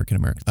all African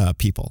American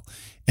people.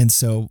 And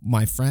so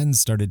my friends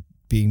started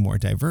being more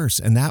diverse.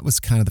 And that was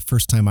kind of the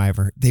first time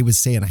they would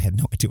say, and I had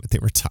no idea what they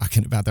were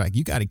talking about. They're like,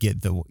 you got to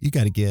get the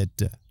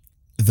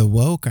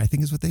woke, I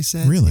think is what they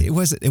said. Really? It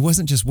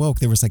wasn't just woke.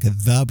 There was like a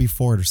the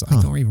before it or something.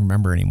 I don't even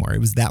remember anymore. It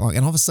was that long.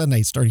 And all of a sudden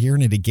I started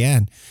hearing it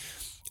again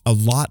a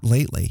lot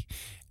lately.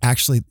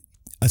 Actually,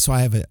 so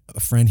I have a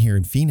friend here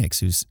in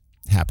Phoenix who's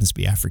happens to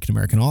be African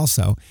American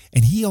also,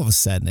 and he all of a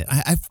sudden,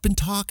 I've been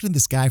talking to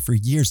this guy for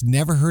years,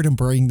 never heard him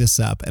bring this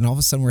up, and all of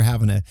a sudden we're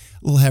having a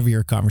little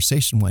heavier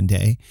conversation one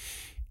day,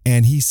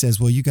 and he says,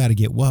 well, you got to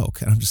get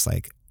woke. And I'm just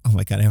like, oh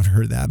my God, I haven't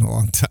heard that in a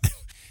long time.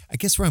 I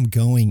guess where I'm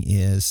going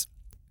is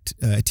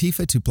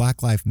Antifa to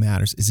Black Lives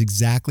Matters is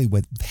exactly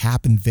what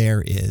happened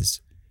there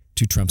is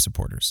to Trump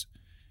supporters.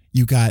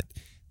 You got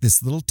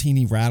this little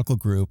teeny radical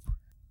group,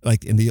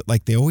 like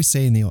they always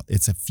say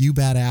it's a few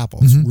bad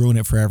apples ruin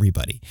it for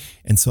everybody.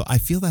 And so I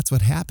feel that's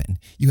what happened.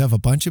 You have a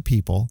bunch of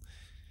people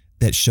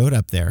that showed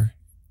up there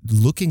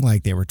looking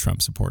like they were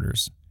Trump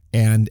supporters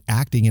and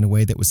acting in a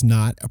way that was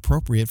not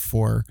appropriate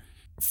for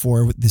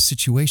the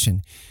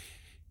situation.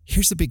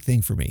 Here's the big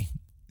thing for me.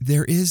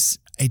 There is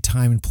a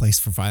time and place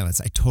for violence.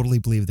 I totally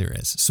believe there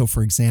is. So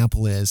for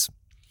example is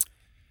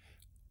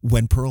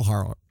when Pearl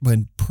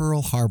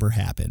Harbor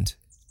happened,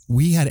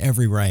 we had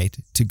every right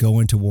to go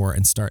into war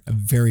and start a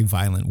very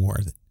violent war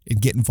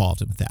and get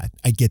involved with that.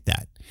 I get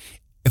that.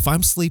 If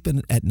I'm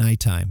sleeping at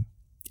nighttime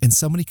and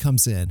somebody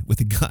comes in with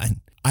a gun,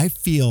 I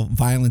feel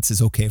violence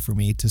is okay for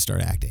me to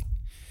start acting.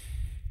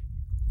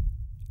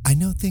 I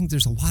think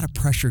there's a lot of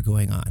pressure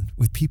going on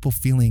with people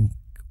feeling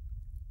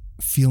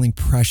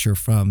pressure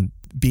from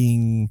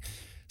being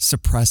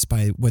suppressed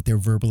by what they're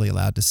verbally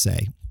allowed to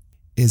say.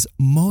 Is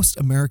most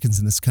Americans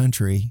in this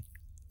country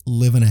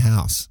live in a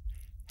house,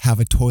 have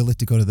a toilet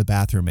to go to the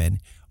bathroom in.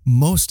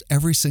 Most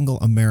every single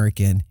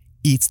American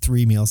eats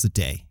 3 meals a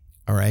day.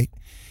 All right.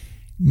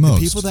 Most,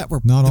 the people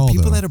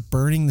that are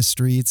burning the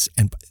streets,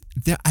 and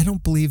I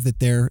don't believe that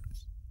they're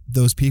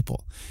those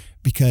people,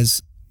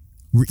 because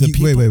wait.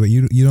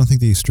 You don't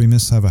think the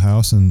extremists have a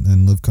house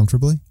and live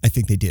comfortably? I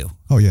think they do.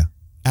 Oh yeah.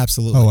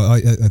 Absolutely. Oh, I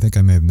think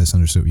I may have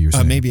misunderstood what you were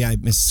saying. Maybe I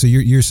missed. So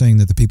you're saying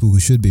that the people who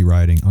should be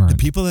rioting aren't. The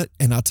people that,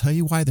 and I'll tell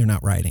you why they're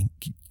not rioting.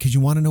 Because you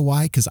want to know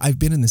why? Because I've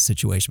been in this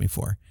situation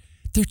before.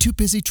 They're too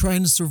busy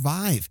trying to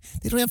survive.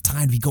 They don't have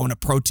time to be going to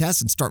protests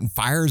and starting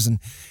fires. And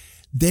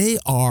they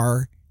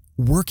are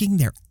working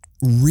their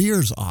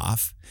rears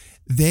off.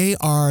 They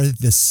are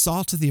the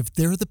salt of the earth.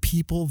 They're the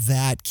people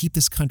that keep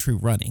this country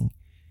running.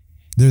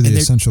 They're the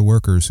essential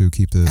workers who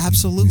keep the...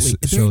 Absolutely.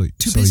 They're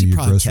too busy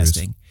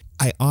protesting.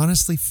 I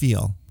honestly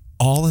feel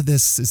all of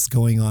this is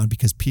going on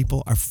because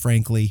people are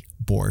frankly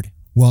bored.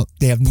 Well,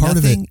 they have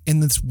nothing in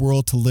this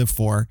world to live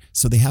for,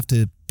 so they have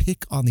to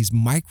pick on these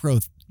micro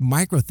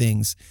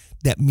things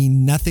that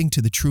mean nothing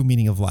to the true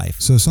meaning of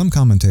life. So some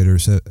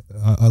commentators,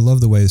 I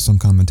love the way some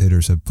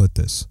commentators have put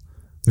this.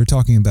 They're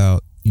talking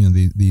about,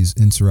 these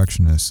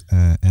insurrectionists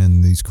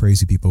and these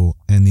crazy people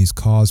and these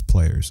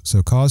cosplayers.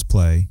 So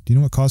cosplay, do you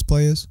know what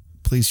cosplay is?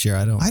 Please share.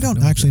 I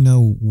don't actually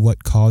know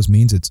what cos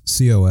means. It's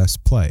COS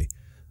play,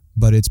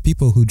 but it's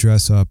people who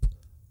dress up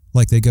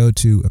like they go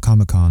to a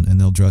Comic-Con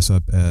and they'll dress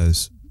up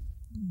as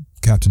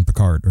Captain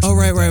Picard or something. Oh,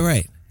 right, like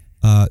that.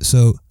 right.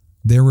 So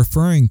they're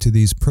referring to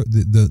these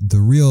the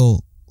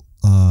real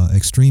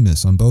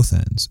extremists on both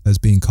ends as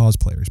being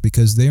cosplayers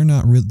because they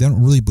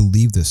don't really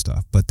believe this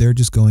stuff, but they're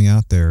just going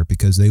out there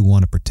because they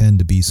want to pretend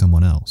to be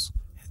someone else.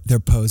 They're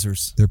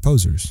posers.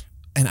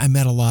 And I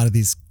met a lot of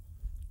these.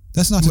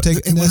 That's not to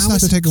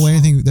take away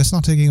anything. That's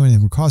not taking away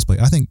anything from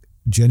cosplay. I think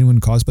genuine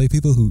cosplay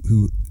people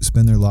who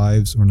spend their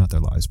lives, or not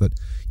their lives, but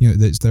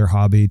it's their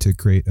hobby to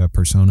create a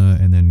persona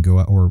and then go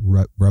out or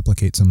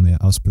replicate somebody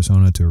else's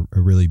persona to a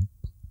really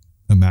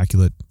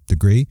immaculate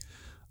degree.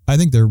 I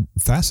think they're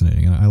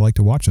fascinating and I like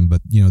to watch them,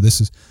 but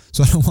this is,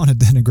 so I don't want to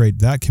denigrate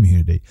that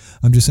community.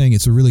 I'm just saying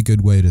it's a really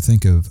good way to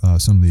think of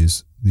some of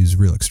these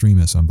real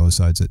extremists on both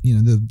sides. That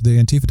the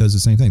Antifa does the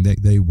same thing.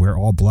 They wear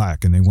all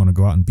black and they want to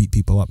go out and beat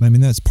people up. I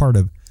mean, that's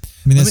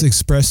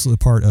expressly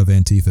part of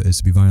Antifa is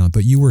to be violent.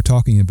 But you were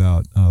talking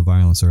about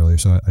violence earlier,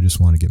 so I just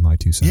want to get my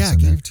 2 cents. Yeah, in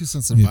there. give 2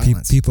 cents on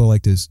violence. People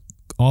like to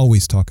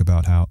always talk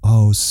about how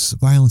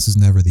violence is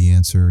never the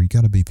answer. You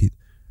got to be.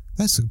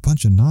 That's a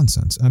bunch of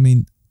nonsense. I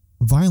mean,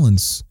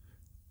 violence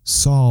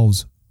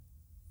solves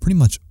pretty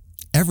much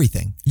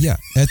everything. Yeah.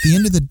 At the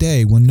end of the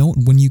day, when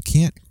you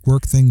can't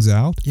work things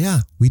out,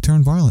 we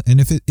turn violent. And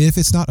if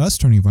it's not us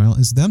turning violent,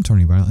 it's them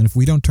turning violent. And if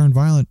we don't turn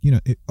violent,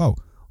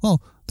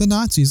 the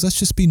Nazis, let's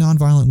just be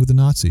nonviolent with the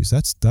Nazis.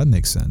 That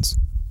makes sense.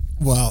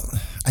 Well,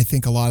 I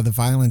think a lot of the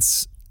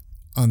violence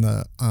on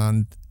the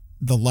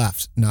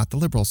left, not the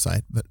liberal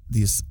side, but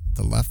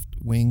the left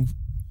wing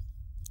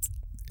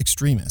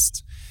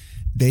extremists,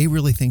 they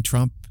really think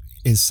Trump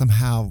is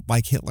somehow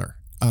like Hitler.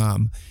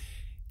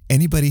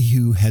 Anybody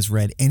who has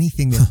read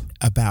anything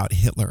about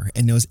Hitler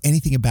and knows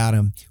anything about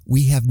him,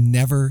 we have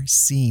never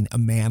seen a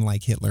man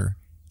like Hitler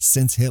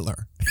since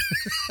Hitler.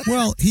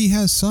 Well, he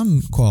has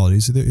some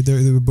qualities.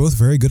 They're both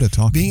very good at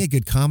talking. Being a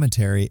good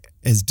commentary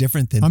is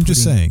different than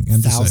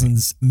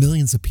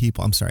millions of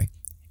people. I'm sorry,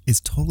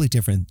 is totally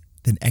different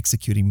than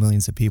executing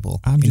millions of people.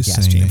 I'm just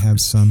saying chambers, they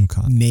have some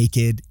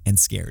naked and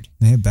scared.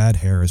 They have bad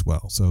hair as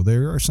well, so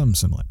there are some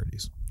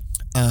similarities.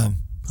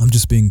 I'm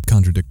just being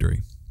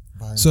contradictory.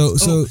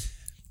 Violence.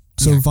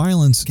 So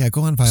violence. Yeah,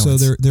 go on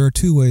violence. So there are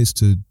 2 ways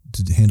to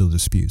handle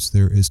disputes.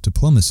 There is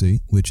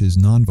diplomacy, which is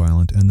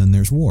nonviolent, and then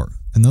there's war.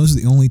 And those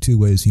are the only 2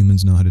 ways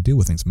humans know how to deal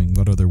with things. I mean,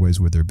 what other ways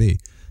would there be?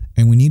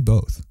 And we need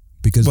both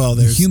because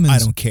humans. I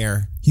don't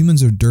care.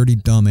 Humans are dirty,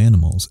 dumb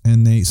animals,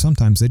 and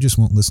sometimes they just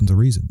won't listen to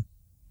reason.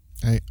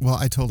 I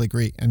totally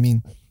agree. I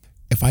mean,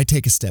 if I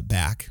take a step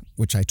back,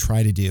 which I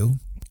try to do,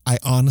 I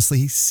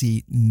honestly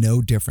see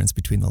no difference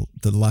between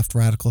the left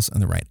radicals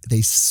and the right.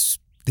 They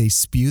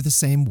spew the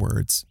same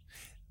words.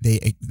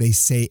 They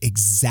say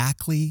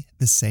exactly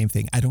the same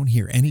thing. I don't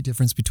hear any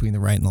difference between the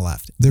right and the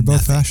left. They're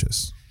both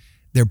fascists.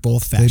 They're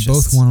both fascists. They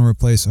both want to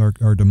replace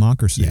our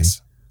democracy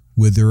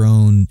with their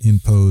own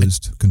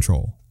imposed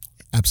control.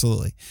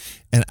 Absolutely.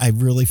 And I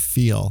really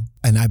feel,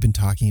 and I've been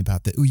talking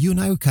about that. You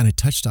and I kind of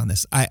touched on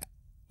this.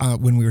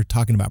 When we were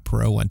talking about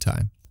Perot one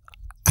time,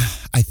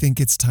 I think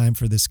it's time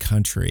for this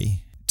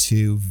country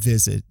to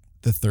visit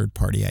the third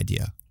party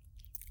idea.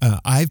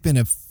 I've been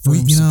a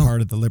firm part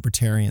of the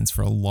libertarians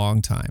for a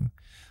long time.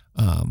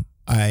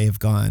 I have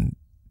gone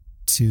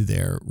to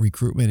their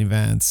recruitment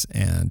events,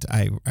 and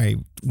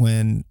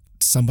when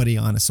somebody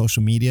on a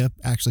social media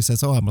actually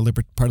says, "Oh, I'm a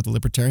part of the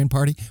Libertarian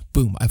Party,"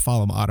 boom, I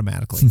follow them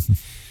automatically.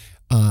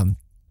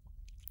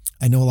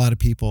 I know a lot of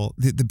people.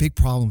 The big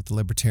problem with the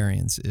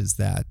libertarians is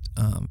that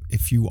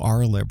if you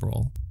are a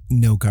liberal,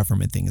 no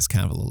government thing is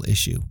kind of a little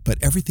issue. But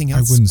everything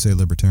else, I wouldn't say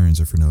libertarians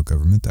are for no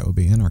government. That would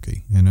be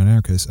anarchy. And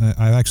anarchists,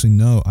 I actually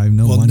know. I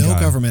know one guy. Well, no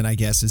government, I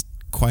guess, is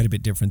quite a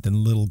bit different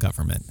than little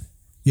government.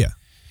 Yeah.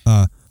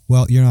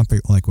 Well, you're not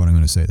like what I'm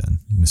going to say then,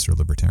 Mr.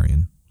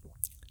 Libertarian.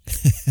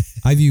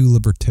 I view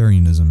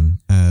libertarianism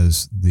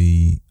as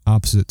the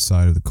opposite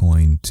side of the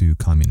coin to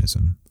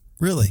communism.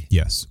 Really?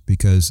 Yes,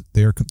 because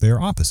they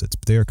are opposites.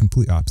 They are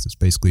complete opposites.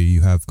 Basically,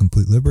 you have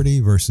complete liberty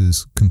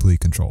versus complete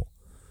control.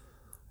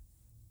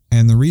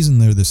 And the reason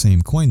they're the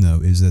same coin,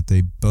 though, is that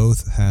they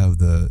both have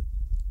the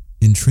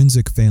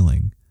intrinsic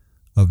failing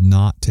of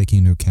not taking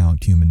into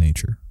account human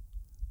nature.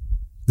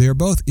 They are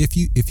both, if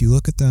you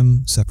look at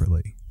them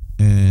separately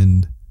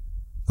and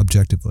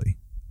objectively,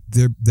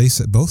 they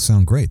both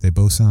sound great. They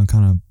both sound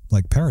kind of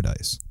like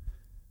paradise,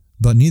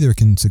 but neither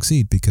can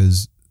succeed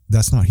because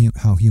that's not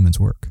how humans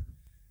work.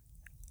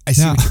 I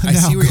see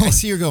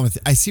where you're going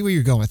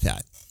with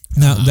that.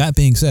 Now, that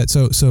being said,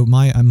 so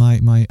my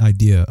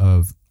idea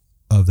of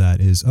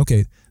that is,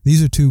 okay,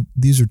 these are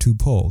two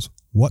poles.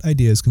 What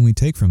ideas can we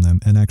take from them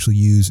and actually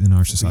use in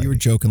our society? You were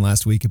joking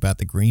last week about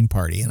the Green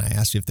Party, and I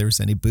asked you if there was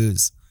any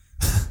booze.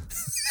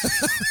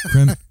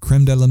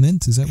 creme de la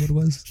mint, is that what it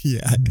was?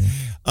 Yeah.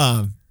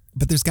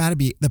 But there's got to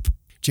be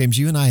James,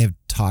 you and I have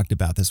talked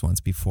about this once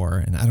before,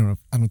 and I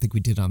don't think we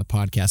did it on the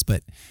podcast,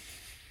 but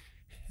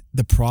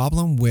the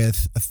problem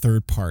with a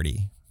third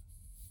party,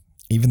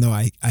 even though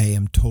I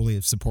am totally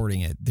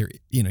supporting it, there,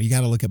 you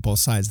got to look at both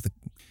sides.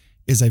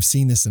 Is I've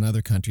seen this in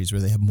other countries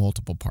where they have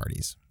multiple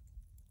parties.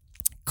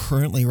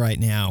 Currently, right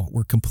now,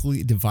 we're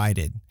completely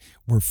divided.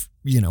 We're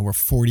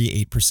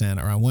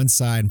 48% are on one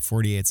side and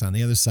 48's on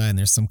the other side, and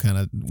there's some kind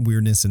of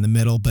weirdness in the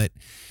middle, but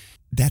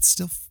that's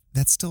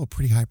still a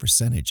pretty high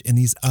percentage. And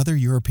these other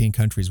European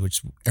countries,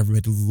 which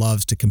everybody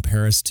loves to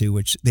compare us to,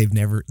 which they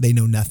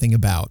know nothing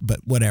about,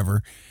 but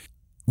whatever.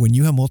 When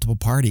you have multiple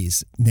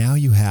parties, now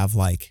you have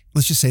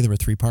let's just say there were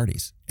 3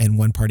 parties and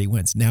one party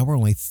wins. Now we're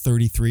only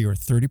 33 or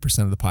 30%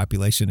 of the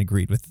population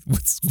agreed with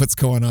what's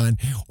going on.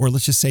 Or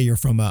let's just say you're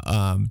from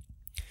a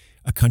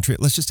country,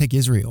 let's just take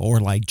Israel or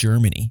like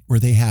Germany, where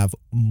they have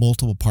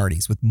multiple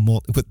parties with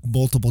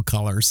multiple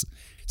colors.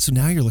 So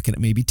now you're looking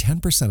at maybe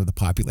 10% of the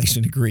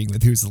population agreeing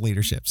with who's the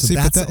leadership. So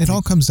it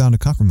all comes down to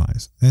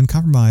compromise. And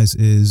compromise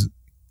is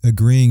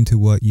agreeing to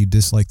what you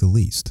dislike the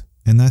least.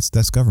 And that's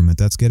government.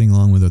 That's getting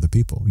along with other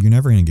people. You're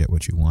never going to get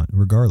what you want,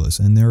 regardless.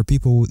 And there are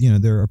people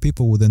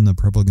within the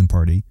Republican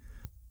Party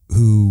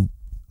who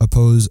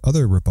oppose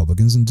other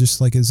Republicans, and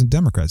just like as in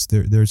Democrats,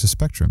 there's a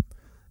spectrum.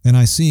 And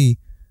I see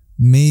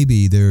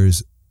maybe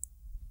there's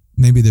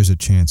a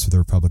chance for the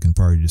Republican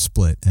Party to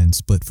split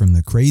from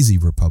the crazy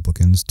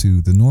Republicans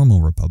to the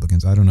normal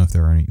Republicans. I don't know if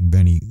there are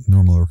any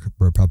normal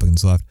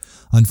Republicans left.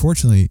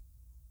 Unfortunately,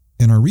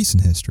 in our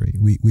recent history,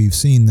 we've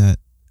seen that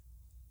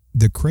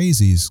the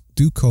crazies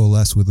do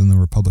coalesce within the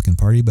Republican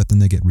Party, but then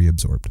they get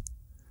reabsorbed.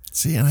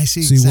 See, and I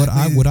see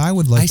exactly, what I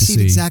would like to see. I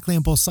see it exactly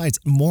on both sides,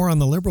 more on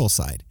the liberal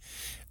side.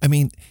 I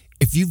mean,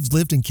 if you've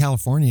lived in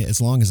California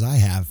as long as I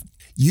have,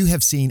 you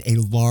have seen a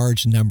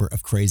large number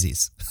of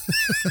crazies.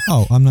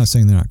 Oh, I'm not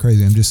saying they're not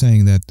crazy. I'm just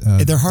saying that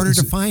they're harder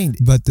to find.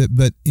 But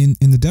in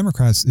the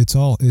Democrats, it's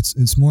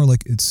more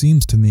like, it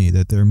seems to me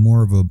that they're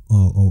more of a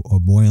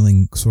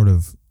boiling sort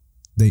of,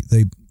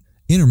 they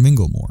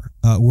intermingle more.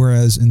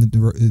 Whereas in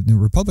the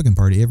Republican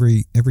Party,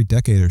 every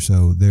decade or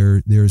so,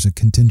 there's a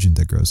contingent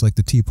that grows. Like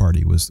the Tea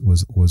Party was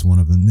one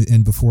of them,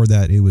 and before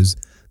that, it was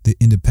the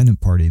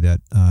Independent Party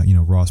that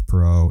Ross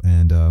Perot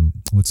and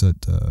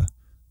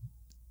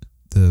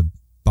the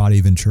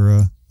Bobby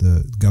Ventura,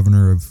 the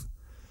governor.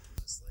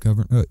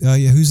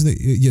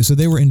 So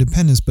they were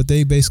independents, but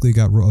they basically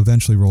got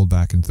eventually rolled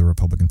back into the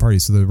Republican Party.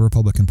 So the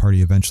Republican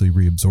Party eventually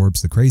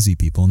reabsorbs the crazy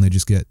people, and they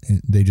just get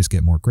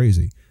more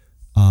crazy.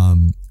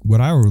 What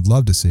I would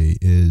love to see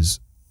is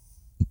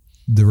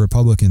the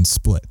Republicans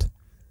split,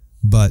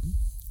 but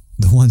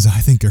the ones I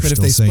think are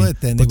still sane.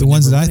 But the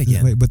ones that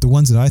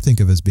I think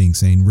of as being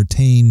sane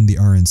retain the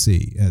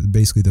RNC,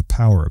 basically the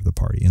power of the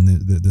party, and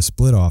the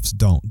split offs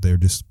don't. They're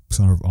just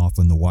sort of off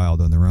in the wild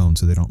on their own,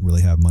 so they don't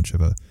really have much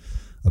of a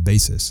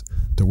basis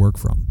to work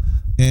from.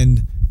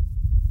 And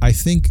I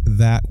think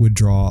that would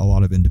draw a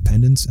lot of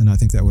independents, and I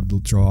think that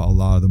would draw a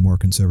lot of the more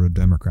conservative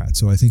Democrats.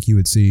 So I think you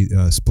would see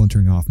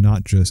splintering off.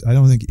 Not just I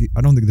don't think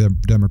the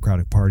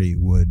Democratic Party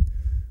would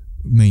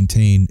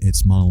maintain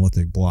its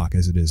monolithic block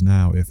as it is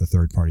now if a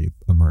third party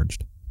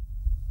emerged.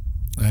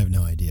 I have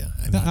no idea.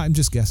 I'm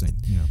just guessing.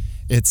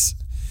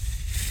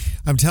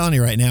 I'm telling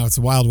you right now, it's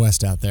the Wild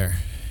West out there.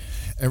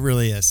 It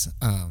really is.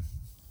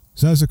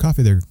 So how's the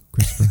coffee there,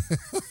 Christopher?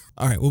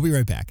 All right, we'll be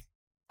right back.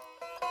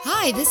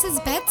 Hi, this is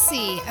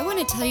Betsy. I want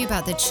to tell you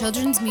about the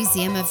Children's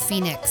Museum of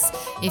Phoenix.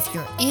 If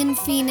you're in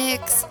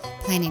Phoenix,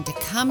 planning to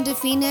come to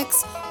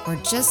Phoenix, or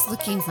just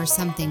looking for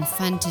something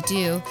fun to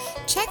do,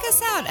 check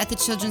us out at the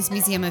Children's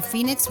Museum of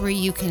Phoenix, where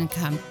you can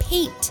come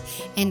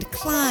paint and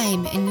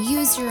climb and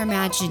use your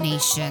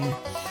imagination.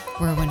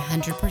 We're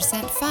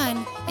 100%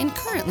 fun and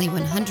currently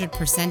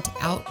 100%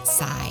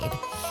 outside.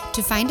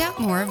 To find out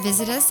more,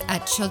 visit us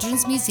at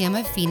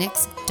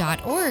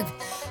childrensmuseumoffphoenix.org.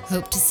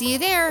 Hope to see you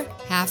there.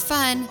 Have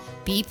fun.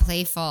 Be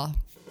playful.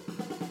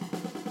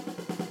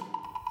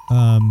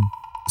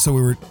 So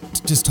we were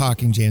just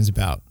talking, James,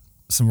 about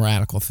some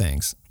radical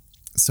things.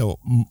 So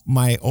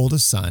my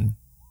oldest son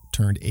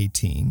turned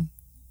 18,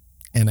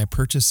 and I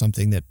purchased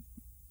something that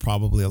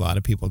probably a lot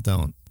of people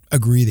don't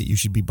agree that you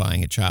should be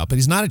buying a child. But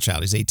he's not a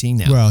child. He's 18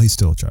 now. Well, he's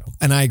still a child.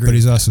 And I agree. But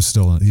he's also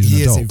still he's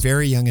an adult. He is a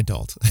very young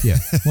adult. Yeah.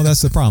 Well,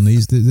 that's the problem.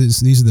 These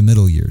are the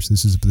middle years.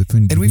 This is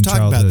between And we've talked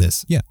about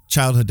this. Yeah.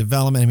 Childhood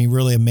development. I mean,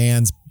 really, a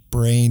man's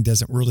brain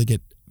doesn't really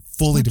get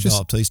fully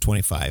developed till he's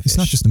 25. It's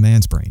not just a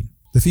man's brain.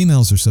 The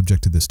females are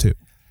subject to this too.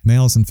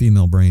 Males and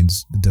female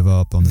brains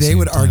develop on the same They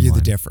would argue timeline.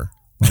 the differ.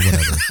 Well,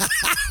 whatever.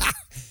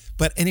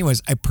 But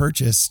anyways, I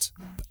purchased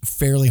a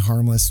fairly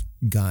harmless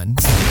gun.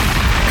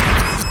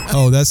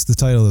 Oh, that's the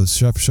title of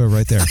the show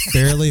right there.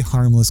 Fairly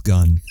harmless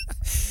gun.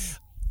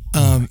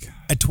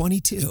 At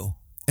 22.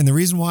 And the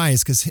reason why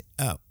is because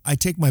I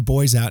take my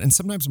boys out, and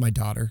sometimes my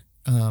daughter,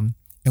 and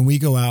we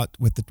go out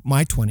with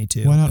my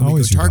 22. Why not and we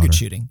always go your target daughter?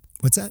 shooting.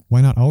 What's that?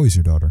 Why not always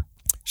your daughter?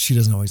 She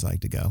doesn't always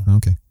like to go.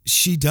 Okay.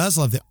 She does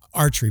love the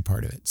archery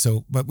part of it.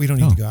 So, but we don't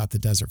need to go out the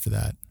desert for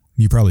that.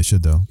 You probably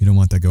should though. You don't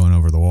want that going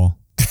over the wall.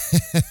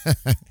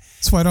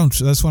 That's why I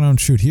don't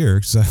shoot here,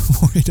 because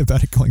I'm worried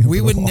about it going over the wall.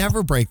 We would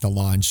never break the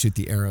law and shoot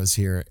the arrows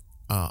here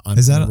on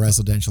Is that a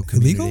residential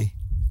community. illegal?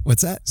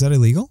 What's that? Is that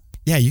illegal?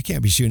 Yeah, you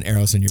can't be shooting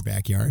arrows in your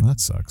backyard. Well, that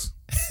sucks.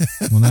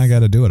 Well, now I got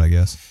to do it, I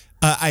guess.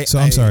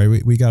 I'm sorry.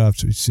 We got off.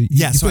 So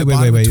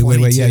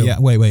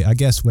wait. I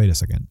guess. Wait a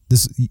second.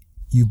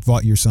 You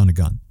bought your son a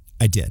gun.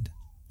 I did.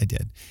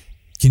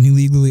 Can you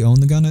legally own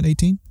the gun at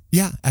 18?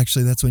 Yeah,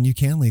 actually, that's when you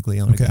can legally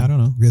own a gun. Okay, I don't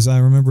know, because I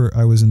remember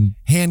I was in...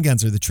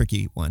 Handguns are the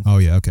tricky one. Oh,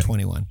 yeah, okay.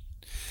 21.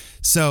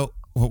 So,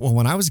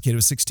 when I was a kid, it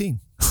was 16.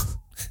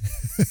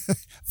 In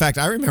fact,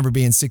 I remember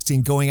being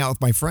 16, going out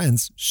with my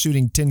friends,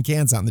 shooting tin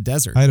cans out in the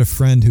desert. I had a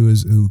friend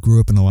who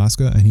grew up in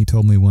Alaska, and he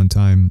told me one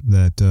time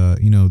that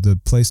the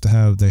place they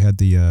had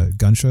the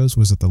gun shows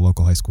was at the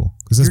local high school,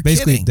 because that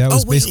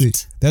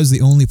was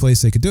the only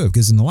place they could do it.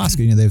 Because in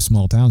Alaska, they have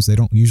small towns; they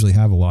don't usually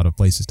have a lot of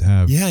places to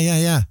have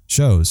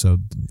shows. So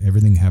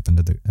everything happened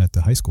at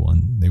the high school,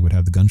 and they would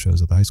have the gun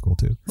shows at the high school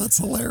too. That's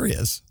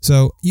hilarious.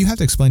 So you have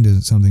to explain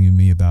something to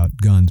me about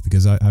guns,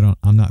 because I'm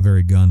not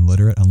very gun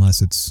literate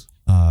unless it's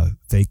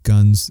fake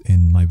guns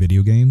in my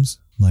video games,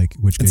 I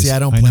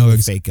don't play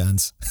with fake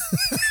guns.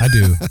 I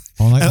do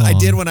all night long. I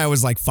did when I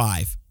was like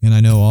 5, and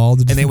I know all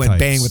the different and they went types.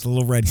 bang with a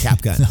little red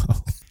cap gun. No.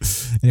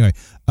 Anyway,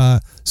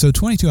 so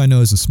 22 I know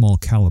is a small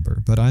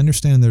caliber, but I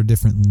understand there are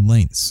different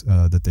lengths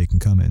that they can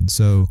come in.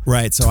 So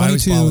right, so 22, I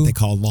always bought what they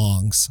call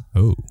longs.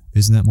 Oh,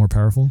 isn't that more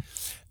powerful?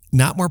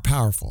 Not more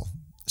powerful,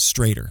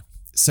 straighter.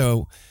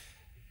 So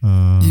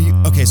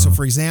so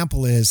for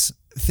example,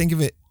 think of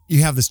it.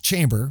 You have this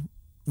chamber,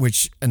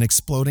 which an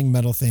exploding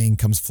metal thing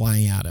comes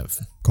flying out of.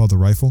 Called the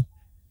rifle?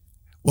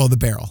 Well, the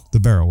barrel. The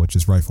barrel, which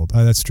is rifled.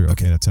 Oh, that's true.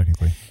 Okay, that's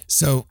technically.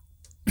 So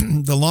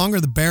the longer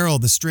the barrel,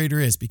 the straighter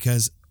it is,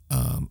 because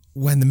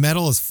when the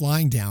metal is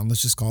flying down,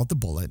 let's just call it the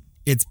bullet,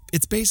 it's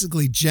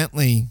basically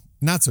gently,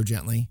 not so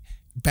gently,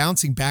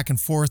 bouncing back and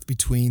forth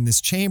between this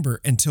chamber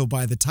until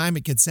by the time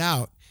it gets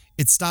out,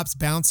 it stops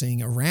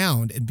bouncing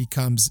around and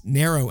becomes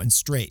narrow and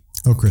straight.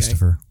 Oh, okay?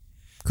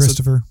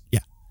 Christopher? Yeah.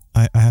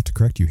 I have to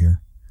correct you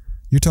here.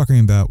 You're talking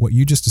about what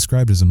you just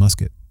described as a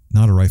musket,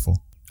 not a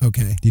rifle.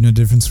 Okay. Do you know the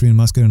difference between a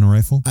musket and a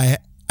rifle?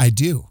 I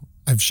do.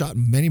 I've shot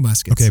many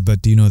muskets. Okay,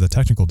 but do you know the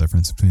technical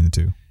difference between the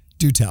two?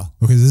 Do tell.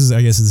 Okay,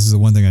 I guess this is the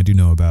one thing I do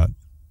know about.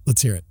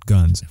 Let's hear it.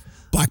 Guns.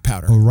 Black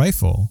powder. A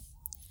rifle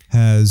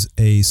has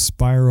a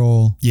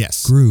spiral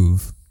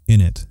groove in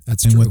it.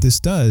 That's true. And what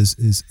this does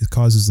is it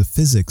causes the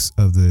physics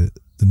of the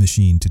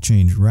machine to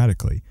change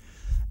radically.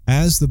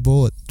 As the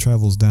bullet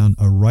travels down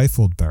a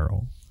rifled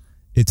barrel,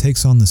 it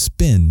takes on the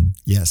spin.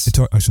 Yes. It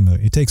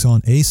takes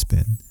on a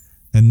spin,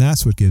 and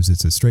that's what gives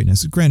it its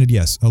straightness. Granted,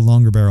 yes, a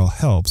longer barrel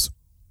helps,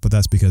 but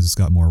that's because it's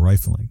got more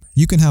rifling.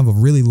 You can have a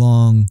really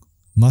long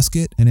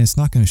musket, and it's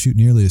not going to shoot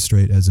nearly as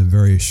straight as a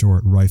very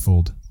short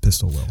rifled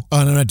pistol will.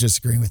 Oh, and I'm not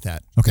disagreeing with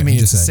that. Okay, I mean,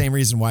 it's the same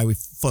reason why we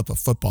flip a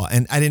football.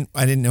 And I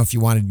didn't know if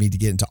you wanted me to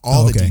get into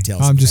all the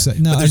details. I'm just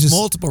saying. No, but there's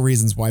multiple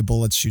reasons why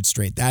bullets shoot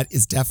straight. That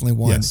is definitely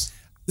one. Yes.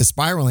 The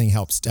spiraling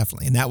helps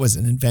definitely, and that was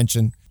an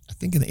invention, I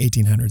think, in the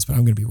 1800s, but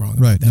I'm going to be wrong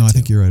about that. No, I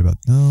think you're right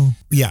about that. No.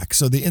 Yeah,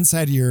 so the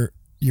inside of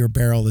your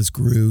barrel is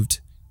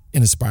grooved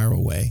in a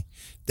spiral way.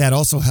 That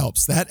also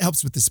helps. That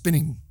helps with the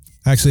spinning.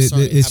 Actually,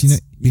 it's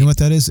you know what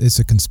that is? It's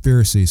a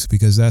conspiracy,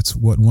 because that's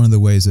one of the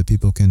ways that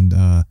people can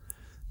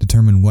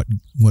determine what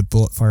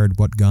bullet fired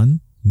what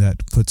gun. That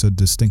puts a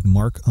distinct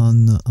mark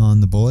on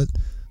the bullet.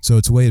 So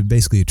it's a way of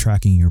basically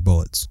tracking your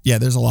bullets. Yeah,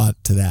 there's a lot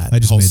to that. I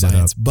just made that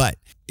up. But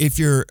if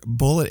your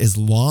bullet is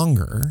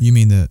longer... You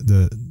mean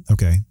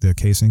the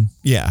casing?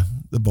 Yeah,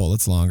 the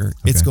bullet's longer.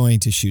 Okay. It's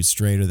going to shoot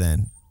straighter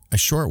than a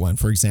short one,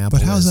 for example.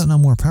 But how is that not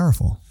more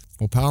powerful?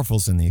 Well,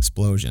 powerful's in the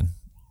explosion.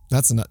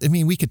 That's enough. I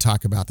mean, we could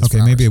talk about this.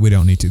 Okay, maybe we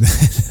don't need to.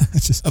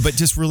 But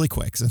just really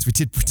quick, since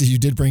you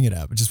did bring it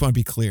up, I just want to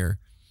be clear.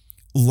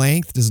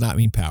 Length does not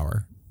mean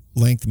power.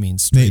 Length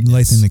means straightness.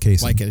 Length in the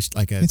casing.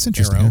 Like a It's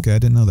interesting. arrow. Okay, I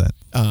didn't know that.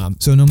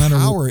 So no matter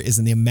power is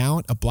in the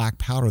amount of black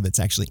powder that's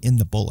actually in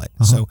the bullet.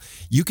 So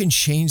you can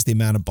change the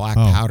amount of black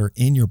powder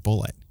in your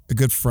bullet. A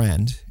good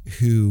friend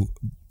who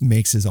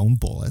makes his own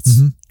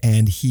bullets,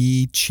 and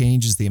he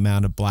changes the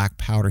amount of black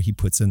powder he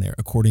puts in there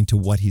according to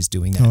what he's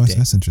doing that day.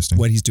 That's interesting.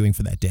 What he's doing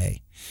for that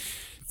day.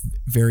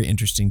 Very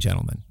interesting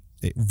gentleman.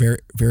 Very,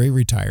 very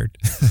retired.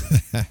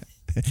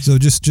 So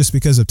just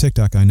because of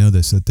TikTok, I know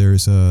this, that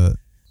there's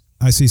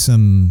I see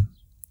some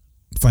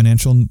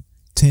financial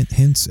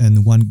hints,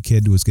 and one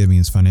kid was giving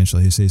his financial.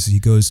 He says he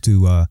goes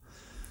to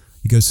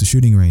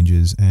shooting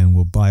ranges and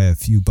will buy a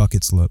few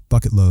bucket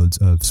loads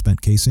of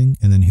spent casing,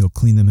 and then he'll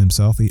clean them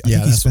himself. I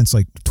think he spends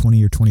like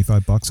 $20 or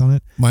 $25 on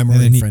it. My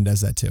Marine friend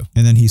does that too.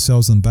 And then he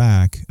sells them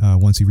back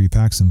once he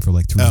repacks them for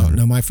like $300. Oh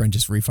no, my friend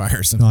just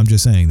refires them. No, I'm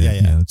just saying that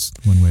it's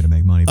one way to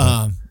make money.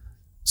 But,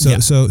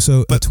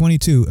 but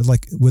 22,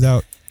 like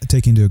without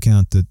taking into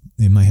account that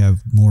it might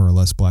have more or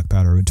less black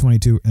powder, but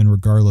 22, and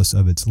regardless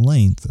of its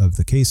length of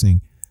the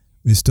casing,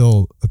 is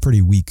still a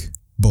pretty weak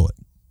bullet.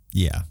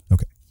 Yeah.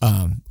 Okay.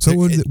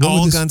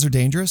 All guns are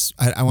dangerous.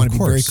 I want to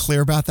be very course.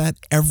 clear about that.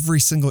 Every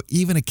single,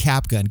 even a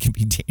cap gun can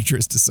be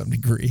dangerous to some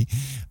degree.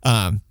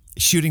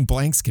 Shooting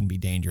blanks can be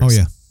dangerous. Oh,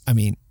 yeah. I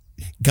mean,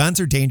 guns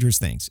are dangerous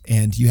things,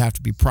 and you have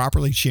to be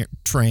properly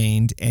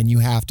trained, and you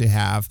have to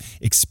have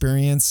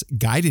experience,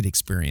 guided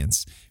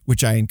experience,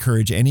 which I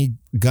encourage any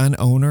gun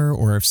owner,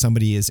 or if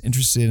somebody is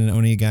interested in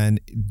owning a gun,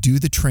 do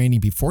the training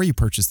before you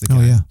purchase the gun.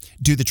 Oh, yeah.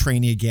 Do the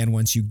training again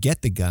once you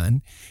get the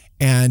gun,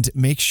 and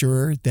make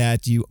sure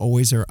that you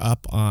always are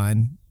up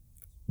on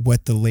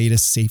what the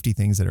latest safety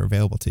things that are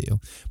available to you.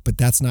 But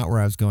that's not where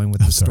I was going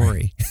with the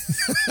story.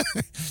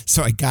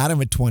 So I got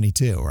him at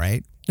 22,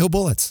 right? No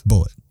bullets.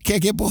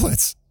 Can't get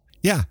bullets.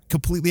 Yeah,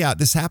 completely out.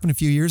 This happened a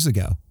few years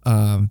ago.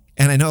 And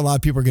I know a lot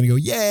of people are going to go,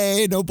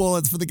 yay, no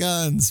bullets for the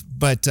guns.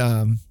 But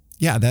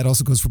yeah, that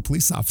also goes for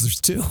police officers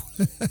too.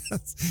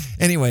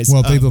 Anyways.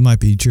 Well, people might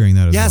be cheering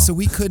that as well. Yeah, so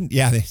we couldn't.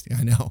 Yeah,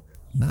 I know.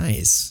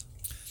 Nice.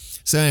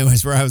 So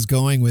anyways, where I was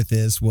going with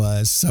this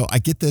was, so I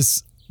get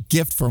this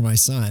gift for my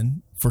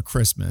son for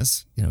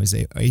Christmas. You know, he's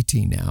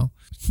 18 now.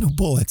 No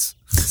bullets.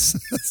 So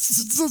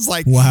it's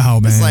like, wow,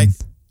 man. It's like,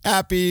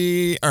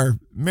 happy or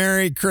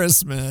Merry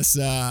Christmas.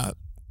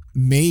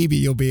 Maybe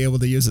you'll be able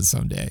to use it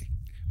someday.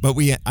 But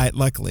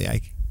luckily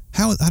I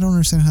don't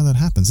understand how that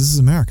happens. This is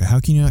America. How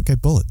can you not get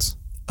bullets?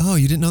 Oh,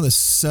 you didn't know this?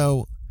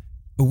 So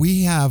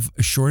we have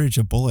a shortage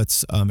of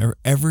bullets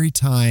every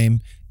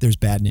time there's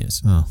bad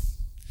news. Oh.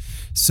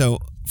 So,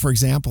 for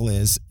example,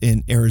 is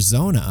in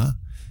Arizona,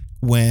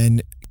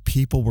 when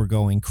people were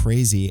going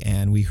crazy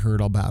and we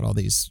heard about all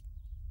these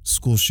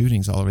school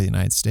shootings all over the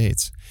United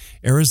States,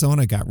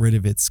 Arizona got rid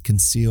of its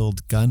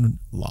concealed gun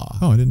law.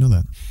 Oh, I didn't know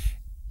that.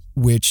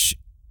 Which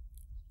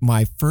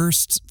my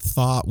first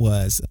thought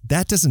was,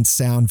 that doesn't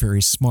sound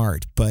very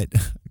smart, but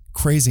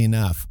crazy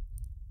enough,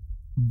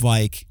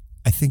 like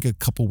I think a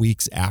couple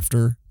weeks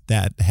after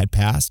that had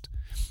passed,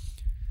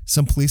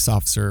 some police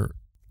officer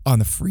on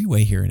the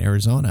freeway here in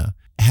Arizona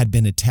had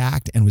been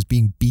attacked and was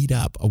being beat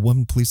up. A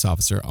woman police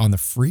officer on the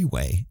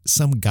freeway,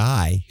 some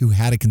guy who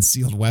had a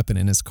concealed weapon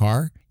in his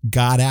car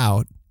got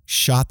out,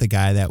 shot the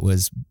guy that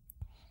was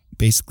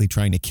basically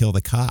trying to kill the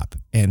cop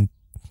and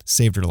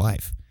saved her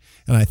life.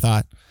 And I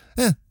thought,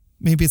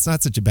 maybe it's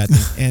not such a bad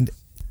thing. And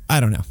I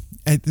don't know.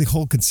 The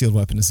whole concealed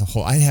weapon as a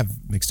whole, I have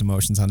mixed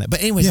emotions on that.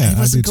 But anyways, I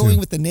wasn't going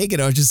with the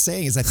negative. I was just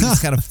saying, I think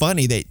it's kind of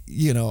funny that,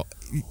 you know.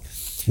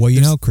 Well,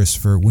 you know,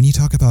 Christopher, when you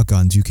talk about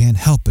guns, you can't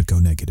help but go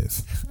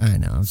negative. I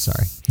know. I'm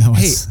sorry. No,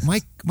 hey,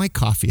 my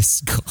coffee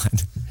is gone.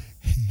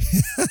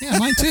 Yeah,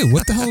 mine too.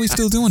 What the hell are we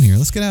still doing here?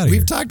 Let's get out of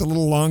here. We've talked a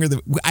little longer than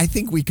I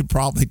think we could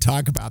probably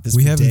talk about this.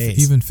 We for haven't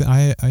days. even.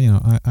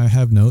 I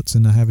have notes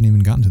and I haven't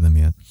even gotten to them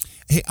yet.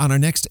 Hey, on our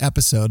next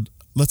episode,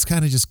 let's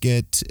kind of just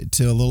get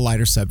to a little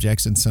lighter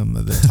subjects and some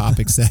of the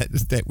topics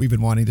that we've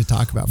been wanting to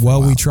talk about for a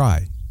while. We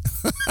try.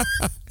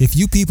 If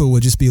you people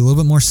would just be a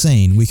little bit more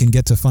sane, we can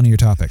get to funnier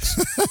topics.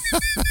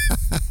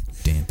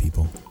 Damn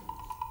people.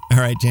 All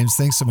right, James,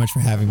 thanks so much for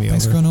having me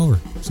Thanks for coming over.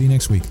 See you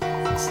next week.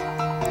 Thanks.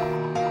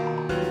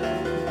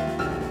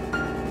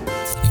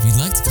 If you'd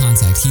like to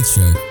contact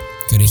Heatstroke,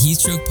 go to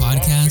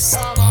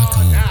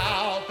heatstrokepodcast.com.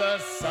 The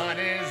sun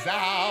is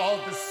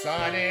out, the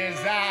sun is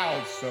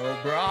out so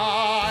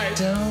bright.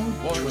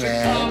 Won't you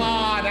come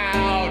on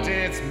out,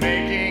 it's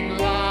making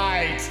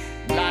light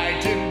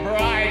and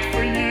bright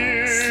for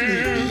you.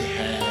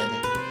 Sleepyhead.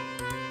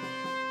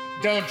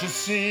 Don't you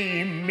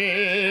see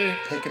me?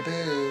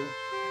 Peekaboo.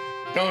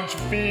 Don't you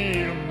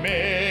feel me?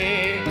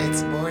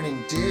 It's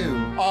morning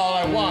dew. All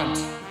I want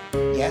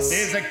Yes.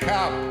 is a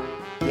cup,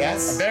 a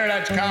Yes. very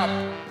large cup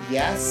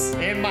Yes.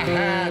 in my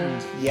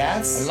hand. A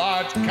Yes.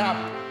 large cup,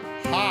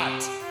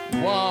 hot,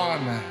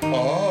 warm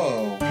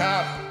Oh.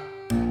 cup.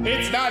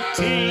 It's not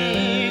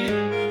tea.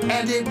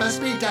 And it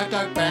must be dark,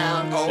 dark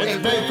brown. Oh, It's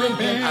it will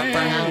prevent a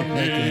brown.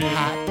 Make it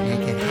hot,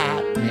 make it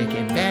hot, make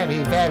it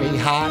very, very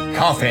hot.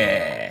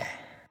 Coffee.